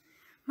বন্ধ।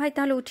 ভাই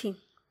তাহলে উঠি,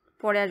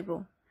 পরে আসবো,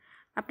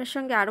 আপনার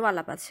সঙ্গে আরও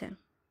আলাপ আছে।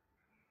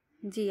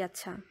 জি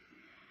আচ্ছা।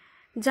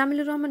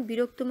 জামিলুর রহমান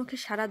বিরক্ত মুখে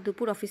সারা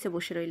দুপুর অফিসে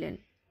বসে রইলেন,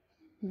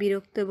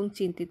 বিরক্ত এবং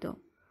চিন্তিত।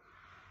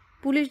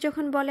 পুলিশ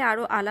যখন বলে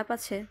আরও আলাপ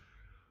আছে,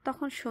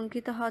 তখন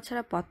শঙ্কিত হওয়া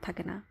ছাড়া পথ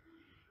থাকে না,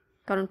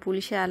 কারণ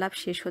পুলিশের আলাপ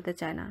শেষ হতে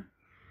চায় না।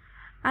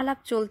 আলাপ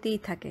চলতেই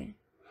থাকে,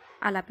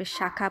 আলাপের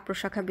শাখা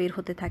প্রশাখা বের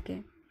হতে থাকে।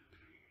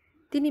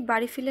 তিনি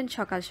বাড়ি ফিরলেন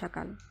সকাল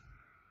সকাল,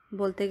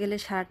 বলতে গেলে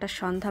সারাটা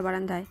সন্ধ্যা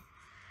বারান্দায়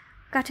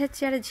কাঠের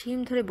চেয়ারে ঝিম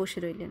ধরে বসে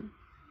রইলেন।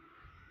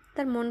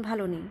 তার মন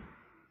ভালো নেই,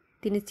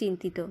 তিনি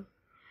চিন্তিত।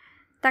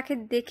 তাকে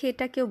দেখে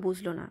এটা কেউ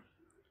বুঝল না।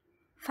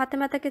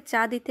 ফাতেমা তাকে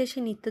চা দিতে এসে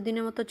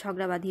নিত্যদিনের মতো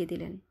ঝগড়া বাঁধিয়ে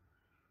দিলেন।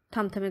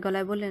 থমথমে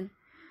গলায় বললেন,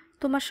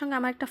 তোমার সঙ্গে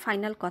আমার একটা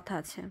ফাইনাল কথা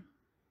আছে।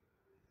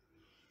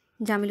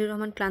 জামিলুর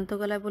রহমান ক্লান্ত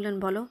গলায় বললেন,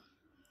 বলো।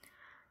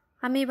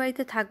 আমি এই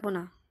বাড়িতে থাকবো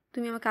না,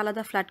 তুমি আমাকে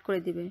আলাদা ফ্ল্যাট করে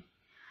দিবে।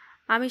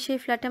 আমি সেই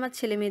ফ্ল্যাটে আমার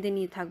ছেলে মেয়েদের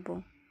নিয়ে থাকবো।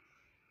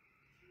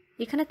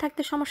 এখানে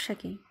থাকতে সমস্যা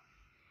কি?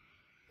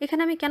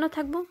 এখানে আমি কেন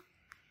থাকবো?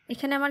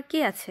 এখানে আমার কে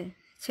আছে?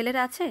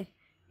 ছেলেরা আছে,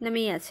 না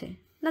মেয়ে আছে,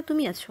 না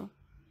তুমি আছো?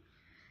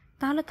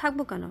 তাহলে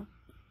থাকবো কেন?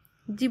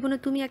 জীবনে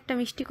তুমি একটা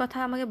মিষ্টি কথা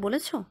আমাকে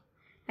বলেছো,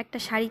 একটা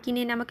শাড়ি কিনে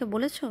এনে আমাকে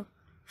বলেছো,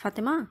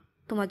 ফাতেমা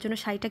তোমার জন্য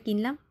শাড়িটা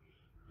কিনলাম,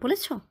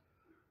 বলেছো?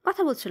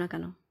 কথা বলছো না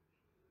কেন?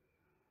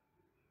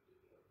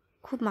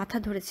 খুব মাথা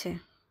ধরেছে,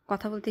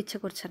 কথা বলতে ইচ্ছে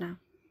করছে না।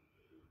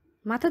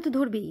 মাথা তো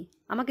ধরবেই,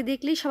 আমাকে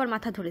দেখলেই সবার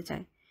মাথা ধরে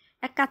যায়।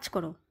 এক কাজ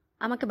করো,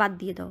 আমাকে বাদ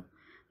দিয়ে দাও।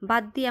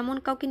 বাদ দিয়ে এমন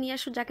কাউকে নিয়ে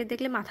আসো যাকে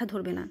দেখলে মাথা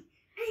ধরবে না,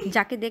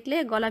 যাকে দেখলে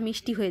গলা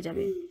মিষ্টি হয়ে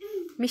যাবে,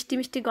 মিষ্টি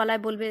মিষ্টি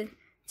গলায় বলবে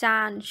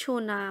চান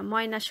সোনা,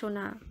 ময়না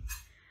সোনা।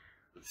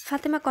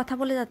 ফাতেমা কথা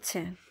বলে যাচ্ছে,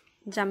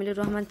 জামিলুর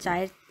রহমান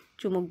চায়ের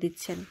চুমুক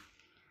দিচ্ছেন।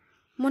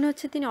 মনে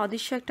হচ্ছে তিনি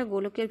অদৃশ্য একটা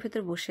গোলকের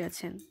ভেতর বসে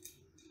আছেন।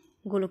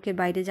 গোলকের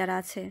বাইরে যারা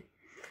আছে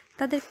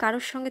তাদের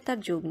কারোর সঙ্গে তার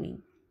যোগ নেই।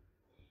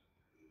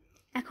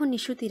 এখন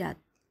নিশুতি রাত,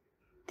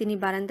 তিনি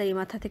বারান্দার এই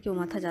মাথা থেকে ও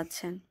মাথা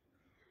যাচ্ছেন।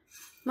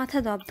 মাথা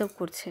দপদপ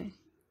করছে,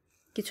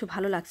 কিছু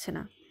ভালো লাগছে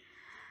না।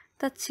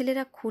 তার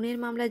ছেলেরা খুনের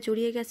মামলায়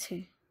জড়িয়ে গেছে।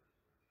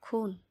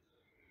 খুন?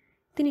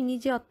 তিনি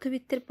নিজে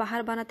অর্থবিত্তের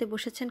পাহাড় বানাতে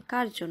বসেছেন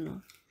কার জন্য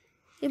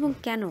এবং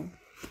কেন?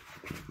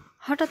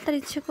 হঠাৎ তার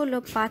ইচ্ছে করলো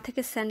পা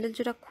থেকে স্যান্ডেল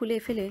জোড়া খুলে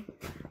ফেলে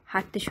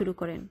হাঁটতে শুরু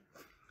করেন।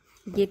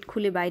 গেট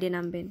খুলে বাইরে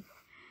নামবেন,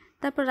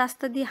 তারপর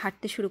রাস্তা দিয়ে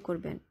হাঁটতে শুরু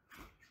করবেন।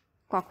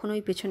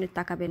 কখনোই পেছনে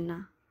তাকাবেন না।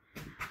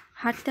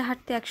 হাঁটতে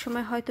হাঁটতে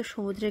একসময় হয়তো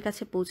সমুদ্রের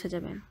কাছে পৌঁছে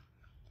যাবেন।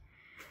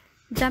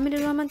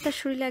 জামিলুর রহমান তার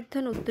শরীরে এক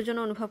ধরনের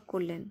উত্তেজনা অনুভব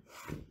করলেন।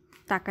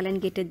 তাকালেন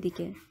গেটের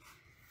দিকে।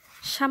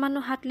 সামান্য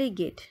হাঁটলেই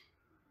গেট,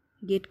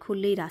 গেট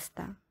খুললেই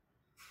রাস্তা।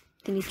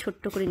 তিনি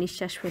ছোট্ট করে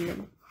নিঃশ্বাস ফেললেন।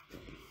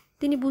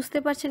 তিনি বুঝতে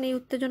পারছেন এই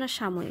উত্তেজনা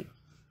সাময়িক,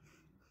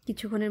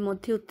 কিছুক্ষণের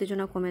মধ্যে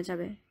উত্তেজনা কমে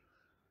যাবে।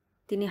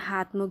 তিনি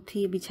হাত মুখ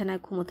ধুয়ে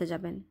বিছানায় ঘুমোতে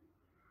যাবেন।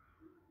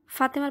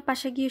 ফাতেমার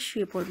পাশে গিয়ে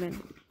শুয়ে পড়বেন।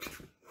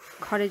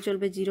 ঘরে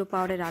জ্বলবে 0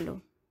 পাওয়ারের আলো।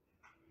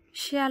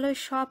 সে আলোয়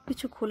সব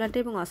কিছু খোলাটে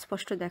এবং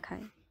অস্পষ্ট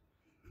দেখায়।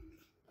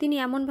 তিনি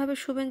এমনভাবে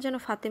শুবেন যেন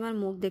ফাতেমার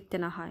মুখ দেখতে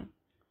না হয়।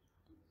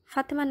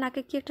 ফাতেমার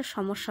নাকে কি একটা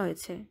সমস্যা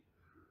হয়েছে,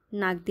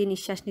 নাক দিয়ে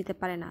নিঃশ্বাস নিতে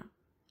পারে না,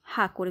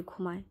 হা করে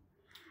ঘুমায়।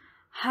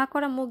 হা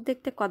করা মুখ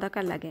দেখতে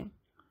কদাকার লাগে।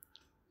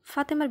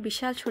 ফাতেমার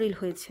বিশাল শরীর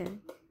হয়েছে,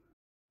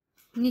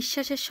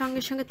 নিঃশ্বাসের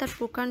সঙ্গে সঙ্গে তার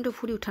প্রকাণ্ড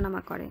ভুঁড়ি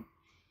উঠানামা করে,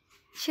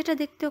 সেটা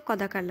দেখতেও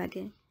কদাকার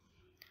লাগে।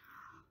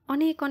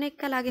 অনেক অনেক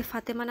কাল আগে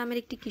ফাতেমা নামের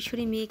একটি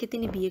কিশোরী মেয়েকে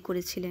তিনি বিয়ে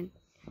করেছিলেন।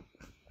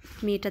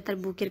 মেয়েটা তার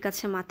বুকের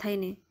কাছে মাথা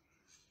এনে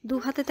 2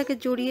 হাতে তাকে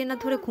জড়িয়ে না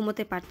ধরে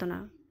ঘুমোতে পারত না।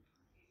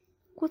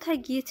 কোথায়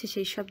গিয়েছে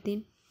সেই সব দিন?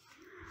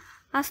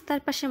 আজ তার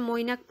পাশে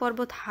মৈনাক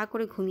পর্বত হা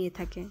করে ঘুমিয়ে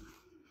থাকে।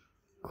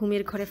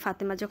 ঘুমের ঘরে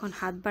ফাতেমা যখন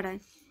হাত বাড়ায়,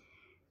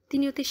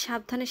 তিনি অতি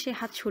সাবধানে সে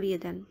হাত সরিয়ে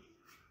দেন,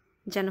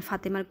 যেন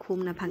ফাতেমার ঘুম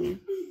না ভাঙে।